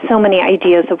 we have so many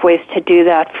ideas of ways to do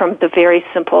that, from the very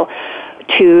simple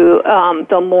to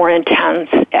the more intense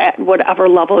at whatever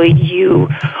level you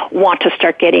want to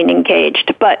start getting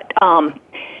engaged. But,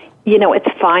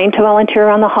 it's fine to volunteer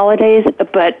on the holidays,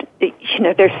 but,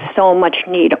 there's so much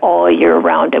need all year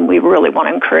round, and we really want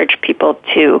to encourage people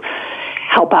to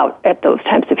help out at those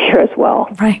times of year as well.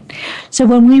 Right. So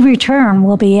when we return,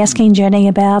 we'll be asking Jenny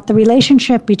about the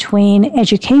relationship between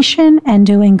education and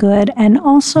doing good, and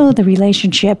also the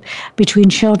relationship between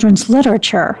children's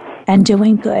literature and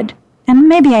doing good. And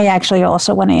maybe I actually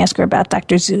also want to ask her about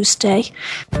Dr. Seuss Day.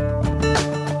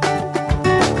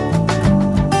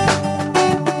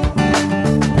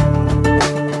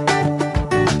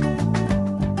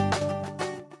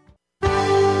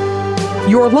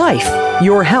 Your life,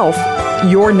 your health,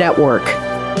 your network.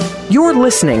 You're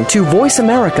listening to Voice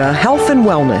America Health and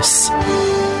Wellness.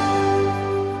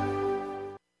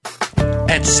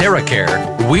 At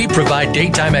SarahCare, we provide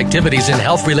daytime activities and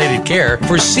health-related care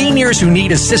for seniors who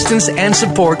need assistance and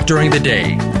support during the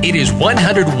day. It is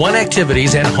 101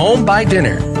 activities and home by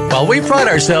dinner. While we pride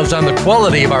ourselves on the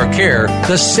quality of our care,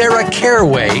 the SarahCare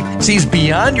way sees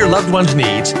beyond your loved one's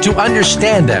needs to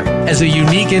understand them as a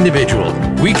unique individual.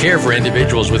 We care for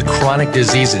individuals with chronic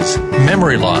diseases,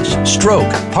 memory loss, stroke,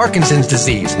 Parkinson's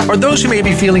disease, or those who may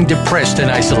be feeling depressed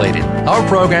and isolated. Our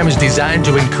program is designed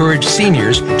to encourage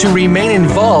seniors to remain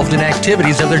involved in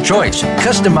activities of their choice,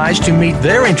 customized to meet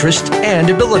their interests and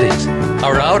abilities.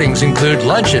 Our outings include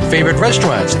lunch at favorite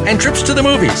restaurants and trips to the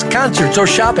movies, concerts, or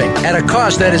shopping at a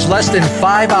cost that is less than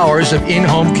 5 hours of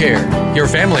in-home care. Your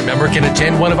family member can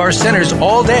attend one of our centers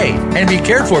all day and be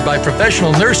cared for by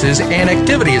professional nurses and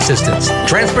activity assistants.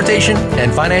 Transportation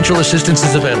and financial assistance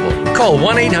is available. Call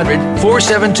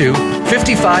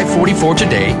 1-800-472-5544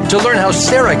 today to learn how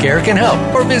SarahCare can help,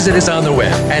 or visit us on the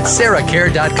web at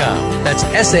sarahcare.com. That's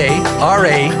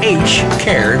SARAH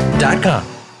care.com.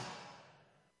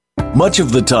 Much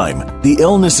of the time, the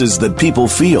illnesses that people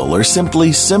feel are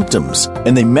simply symptoms,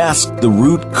 and they mask the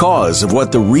root cause of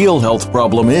what the real health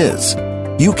problem is.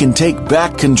 You can take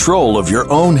back control of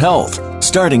your own health,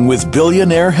 starting with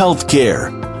Billionaire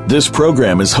Healthcare. This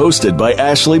program is hosted by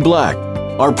Ashley Black.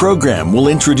 Our program will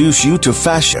introduce you to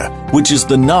fascia, which is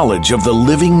the knowledge of the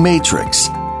living matrix.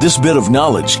 This bit of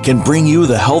knowledge can bring you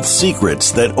the health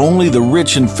secrets that only the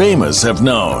rich and famous have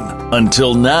known.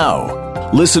 Until now.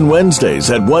 Listen Wednesdays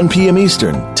at 1 p.m.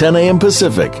 Eastern, 10 a.m.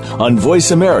 Pacific on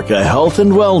Voice America Health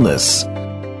and Wellness.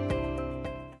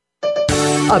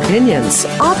 Opinions,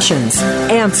 options,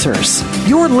 answers.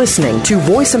 You're listening to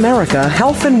Voice America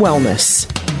Health and Wellness.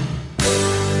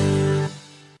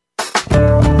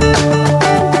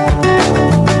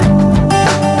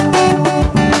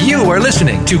 You are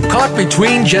listening to Caught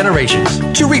Between Generations.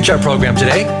 To reach our program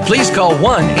today, please call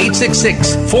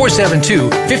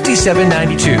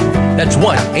 1-866-472-5792. That's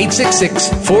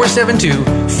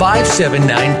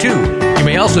 1-866-472-5792. You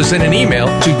may also send an email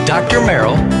to Dr.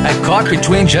 Merrill at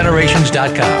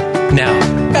caughtbetweengenerations.com. Now,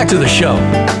 back to the show.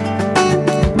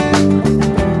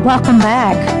 Welcome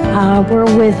back. We're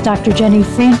with Dr. Jenny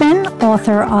Friedman,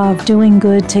 author of Doing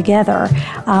Good Together.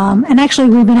 And actually,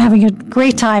 we've been having a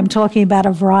great time talking about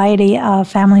a variety of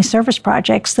family service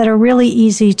projects that are really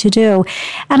easy to do.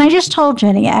 And I just told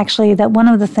Jenny, actually, that one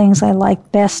of the things I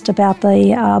like best about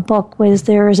the book was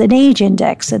there's an age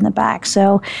index in the back.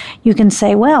 So you can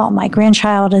say, well, my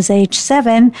grandchild is age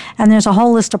 7, and there's a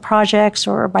whole list of projects,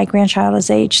 or my grandchild is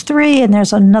age 3, and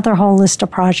there's another whole list of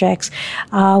projects,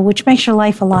 which makes your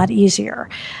life a lot easier.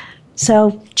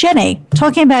 So, Jenny,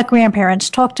 talking about grandparents,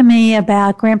 talk to me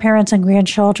about grandparents and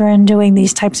grandchildren doing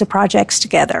these types of projects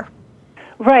together.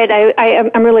 Right.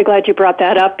 I'm really glad you brought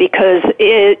that up, because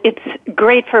it's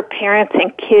great for parents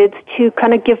and kids to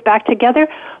kind of give back together.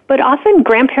 But often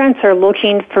grandparents are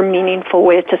looking for meaningful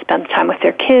ways to spend time with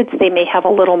their kids. They may have a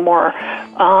little more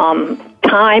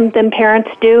time than parents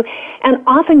do. And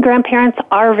often grandparents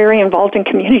are very involved in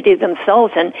community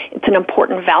themselves, and it's an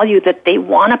important value that they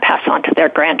want to pass on to their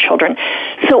grandchildren.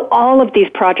 So all of these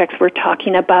projects we're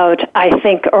talking about, I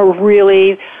think, are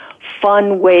really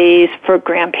fun ways for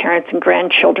grandparents and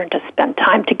grandchildren to spend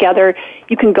time together.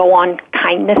 You can go on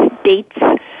kindness dates.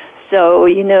 So,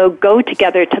 go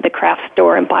together to the craft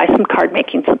store and buy some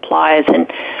card-making supplies, and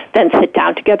then sit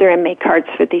down together and make cards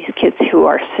for these kids who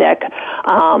are sick.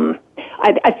 I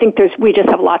think we just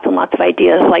have lots and lots of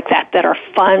ideas like that are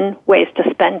fun ways to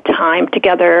spend time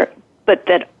together, but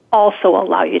that also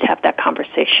allow you to have that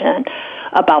conversation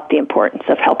about the importance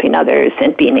of helping others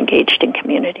and being engaged in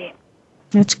community.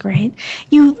 That's great.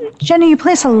 Jenny, you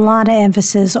place a lot of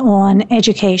emphasis on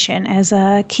education as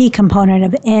a key component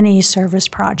of any service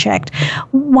project.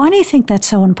 Why do you think that's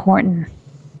so important?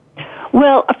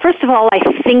 Well, first of all, I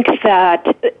think that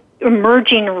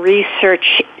emerging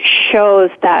research shows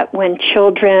that when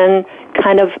children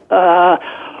kind of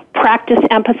practice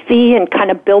empathy and kind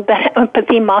of build that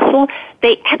empathy muscle,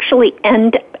 they actually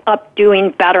end up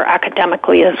doing better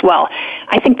academically as well.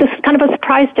 I think this is kind of a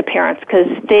surprise to parents, because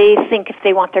they think if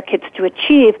they want their kids to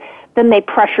achieve, then they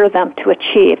pressure them to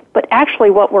achieve. But actually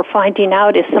what we're finding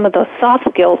out is some of those soft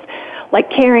skills,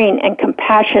 like caring and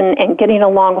compassion and getting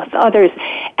along with others,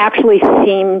 actually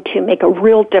seem to make a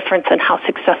real difference in how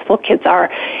successful kids are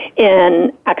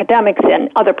in academics and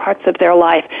other parts of their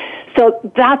life. So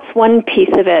that's one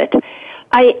piece of it.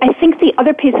 I think the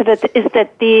other piece of it is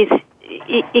that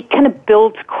it kind of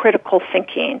builds critical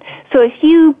thinking. So if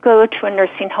you go to a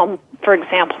nursing home, for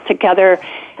example, together,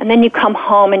 and then you come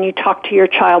home and you talk to your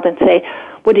child and say,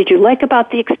 What did you like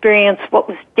about the experience? What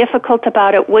was difficult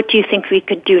about it? What do you think we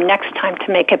could do next time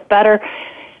to make it better?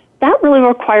 That really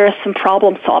requires some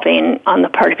problem solving on the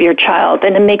part of your child,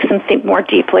 and it makes them think more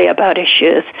deeply about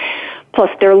issues. Plus,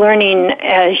 they're learning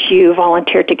as you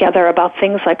volunteer together about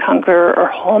things like hunger or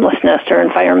homelessness or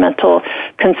environmental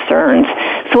concerns.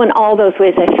 So in all those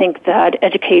ways, I think that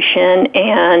education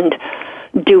and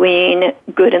doing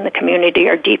good in the community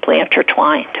are deeply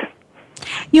intertwined.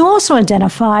 You also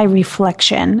identify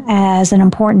reflection as an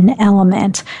important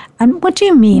element. And what do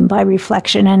you mean by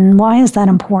reflection, and why is that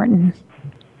important?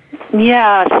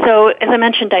 Yeah, so as I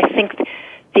mentioned, I think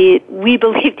we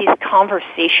believe these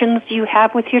conversations you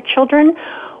have with your children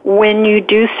when you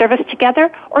do service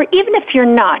together, or even if you're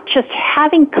not, just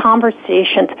having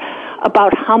conversations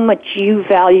about how much you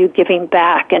value giving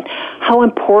back and how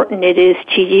important it is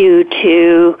to you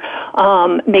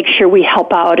to make sure we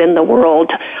help out in the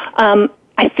world.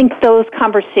 I think those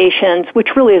conversations,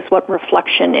 which really is what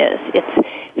reflection is,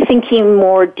 it's thinking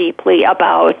more deeply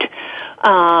about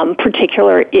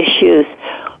particular issues,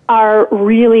 are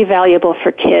really valuable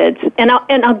for kids. And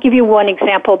I'll give you one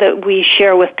example that we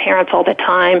share with parents all the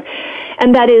time,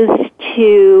 and that is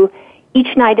to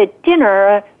each night at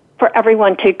dinner for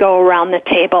everyone to go around the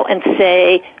table and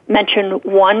mention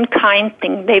one kind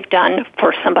thing they've done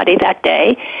for somebody that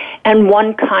day and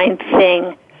one kind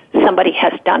thing somebody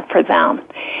has done for them.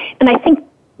 And I think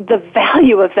the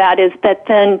value of that is that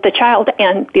then the child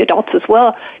and the adults as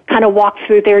well kind of walk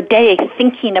through their day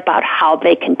thinking about how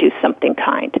they can do something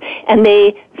kind. And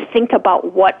they think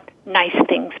about what nice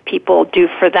things people do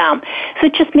for them. So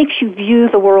it just makes you view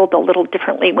the world a little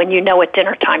differently when you know at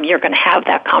dinner time you're going to have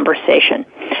that conversation.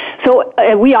 So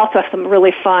we also have some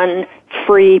really fun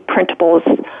free printables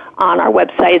on our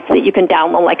websites that you can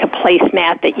download, like a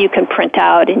placemat that you can print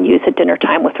out and use at dinner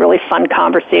time with really fun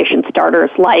conversation starters,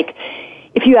 like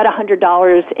if you had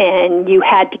 $100 and you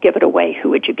had to give it away, who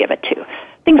would you give it to?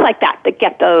 Things like that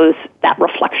get that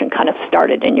reflection kind of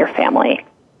started in your family.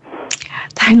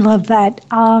 I love that.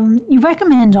 You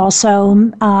recommend also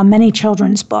many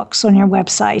children's books on your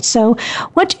website. So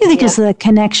what do you think is the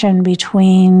connection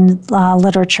between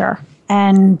literature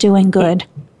and doing good?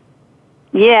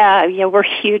 Yeah, we're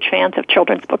huge fans of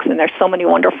children's books, and there's so many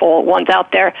wonderful ones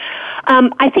out there.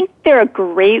 I think they're a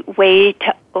great way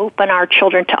to open our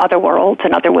children to other worlds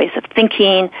and other ways of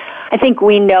thinking. I think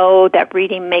we know that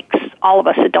reading makes all of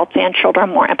us, adults and children,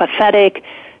 more empathetic.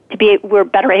 We're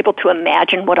better able to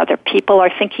imagine what other people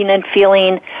are thinking and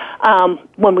feeling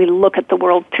when we look at the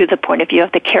world through the point of view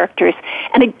of the characters.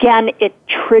 And again, it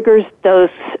triggers those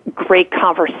great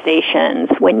conversations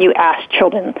when you ask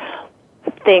children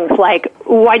things like,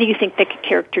 why do you think the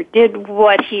character did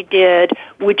what he did?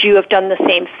 Would you have done the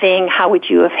same thing? How would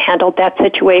you have handled that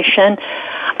situation?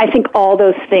 I think all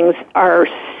those things are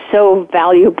so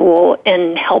valuable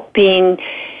in helping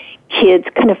kids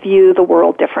kind of view the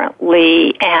world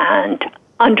differently and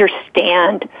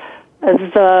understand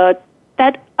that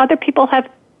other people have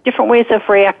different ways of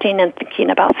reacting and thinking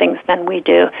about things than we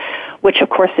do, which of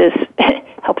course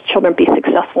helps children be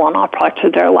successful in all parts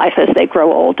of their life as they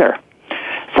grow older.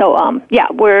 So,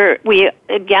 we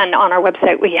again, on our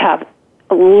website, we have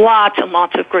lots and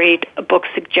lots of great book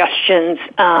suggestions.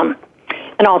 And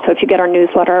also, if you get our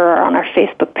newsletter or on our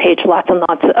Facebook page, lots and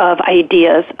lots of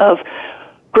ideas of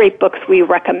great books we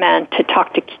recommend to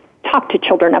talk to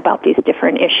children about these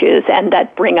different issues and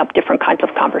that bring up different kinds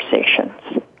of conversations.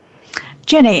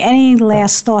 Jenny, any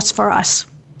last thoughts for us?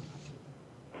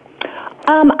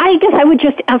 I guess I would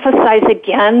just emphasize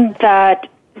again that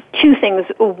two things.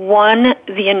 One,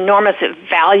 the enormous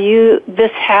value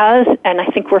this has, and I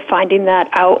think we're finding that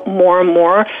out more and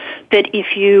more, that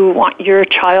if you want your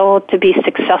child to be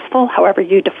successful, however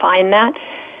you define that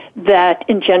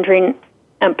engendering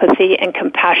empathy and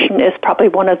compassion is probably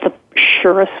one of the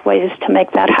surest ways to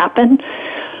make that happen.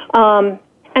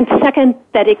 And second,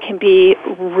 that it can be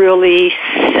really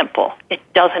simple. It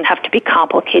doesn't have to be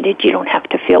complicated. You don't have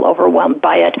to feel overwhelmed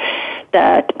by it.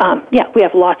 That, we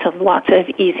have lots of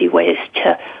easy ways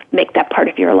to make that part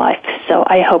of your life. So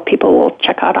I hope people will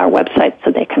check out our website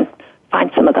so they can find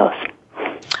some of those.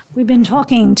 We've been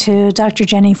talking to Dr.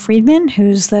 Jenny Friedman,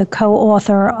 who's the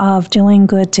co-author of Doing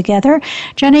Good Together.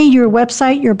 Jenny, your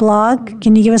website, your blog,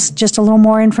 can you give us just a little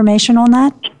more information on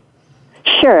that?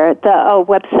 Sure. The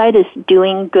website is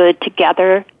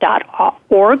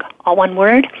doinggoodtogether.org, all one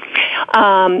word.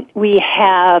 We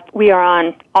are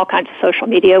on all kinds of social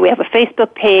media. We have a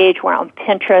Facebook page. We're on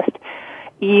Pinterest.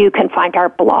 You can find our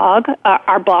blog.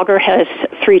 Our blogger has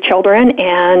 3 children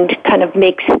and kind of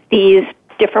makes these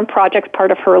different projects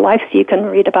part of her life, so you can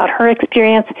read about her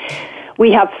experience.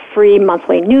 We have free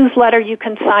monthly newsletter you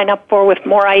can sign up for with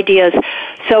more ideas.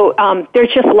 So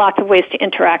there's just lots of ways to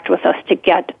interact with us to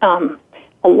get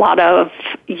a lot of,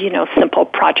 simple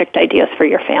project ideas for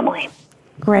your family.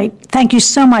 Great. Thank you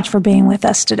so much for being with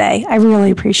us today. I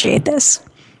really appreciate this.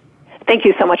 Thank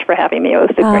you so much for having me. It was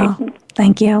great.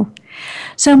 Thank you.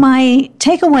 So my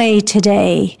takeaway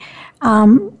today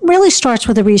really starts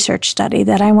with a research study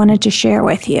that I wanted to share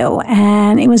with you.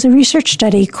 And it was a research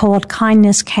study called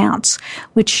Kindness Counts,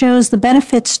 which shows the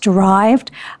benefits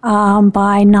derived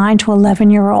by 9 to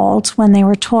 11-year-olds when they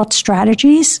were taught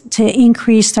strategies to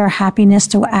increase their happiness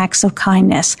through acts of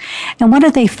kindness. And what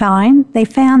did they find? They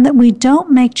found that we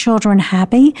don't make children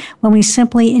happy when we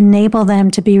simply enable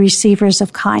them to be receivers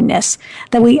of kindness,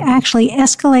 that we actually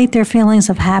escalate their feelings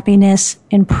of happiness,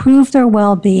 improve their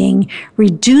well-being,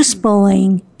 reduce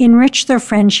bullying, enrich their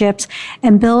friendships,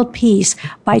 and build peace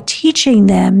by teaching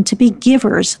them to be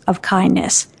givers of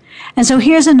kindness. And so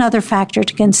here's another factor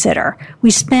to consider.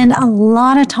 We spend a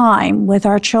lot of time with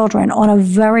our children on a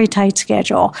very tight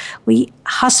schedule. We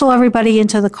hustle everybody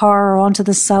into the car or onto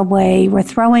the subway. We're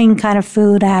throwing kind of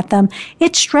food at them.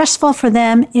 It's stressful for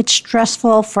them. It's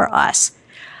stressful for us.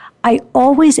 I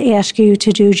always ask you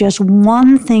to do just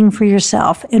one thing for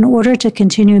yourself in order to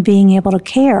continue being able to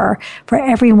care for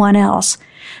everyone else.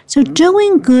 So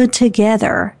doing good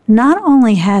together not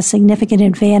only has significant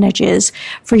advantages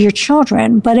for your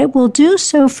children, but it will do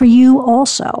so for you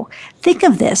also. Think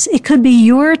of this. It could be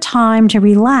your time to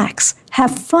relax,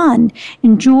 have fun,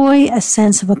 enjoy a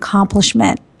sense of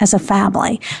accomplishment as a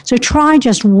family. So try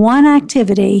just one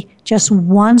activity, just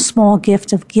one small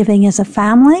gift of giving as a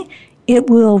family. It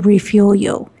will refuel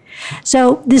you.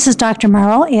 So this is Dr.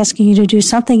 Merrill asking you to do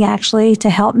something actually to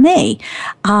help me.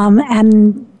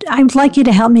 And I'd like you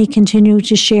to help me continue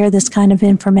to share this kind of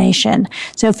information.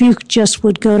 So if you just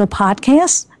would go to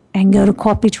podcasts and go to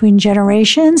Caught Between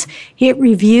Generations, hit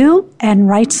review and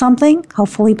write something,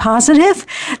 hopefully positive.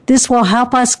 This will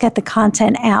help us get the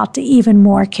content out to even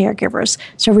more caregivers.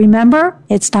 So remember,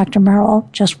 it's Dr. Merrill,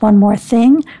 just one more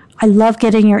thing. I love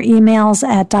getting your emails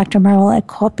at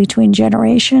drmerrill@Caught Between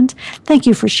Generations. Thank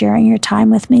you for sharing your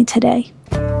time with me today.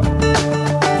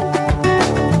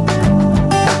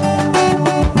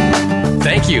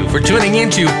 Thank you for tuning in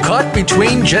to Caught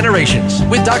Between Generations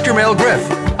with Dr. Mel Griff.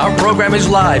 Our program is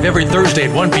live every Thursday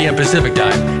at 1 p.m. Pacific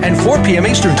Time and 4 p.m.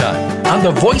 Eastern Time on the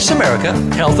Voice America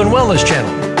Health and Wellness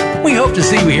Channel. We hope to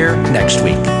see you here next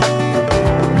week.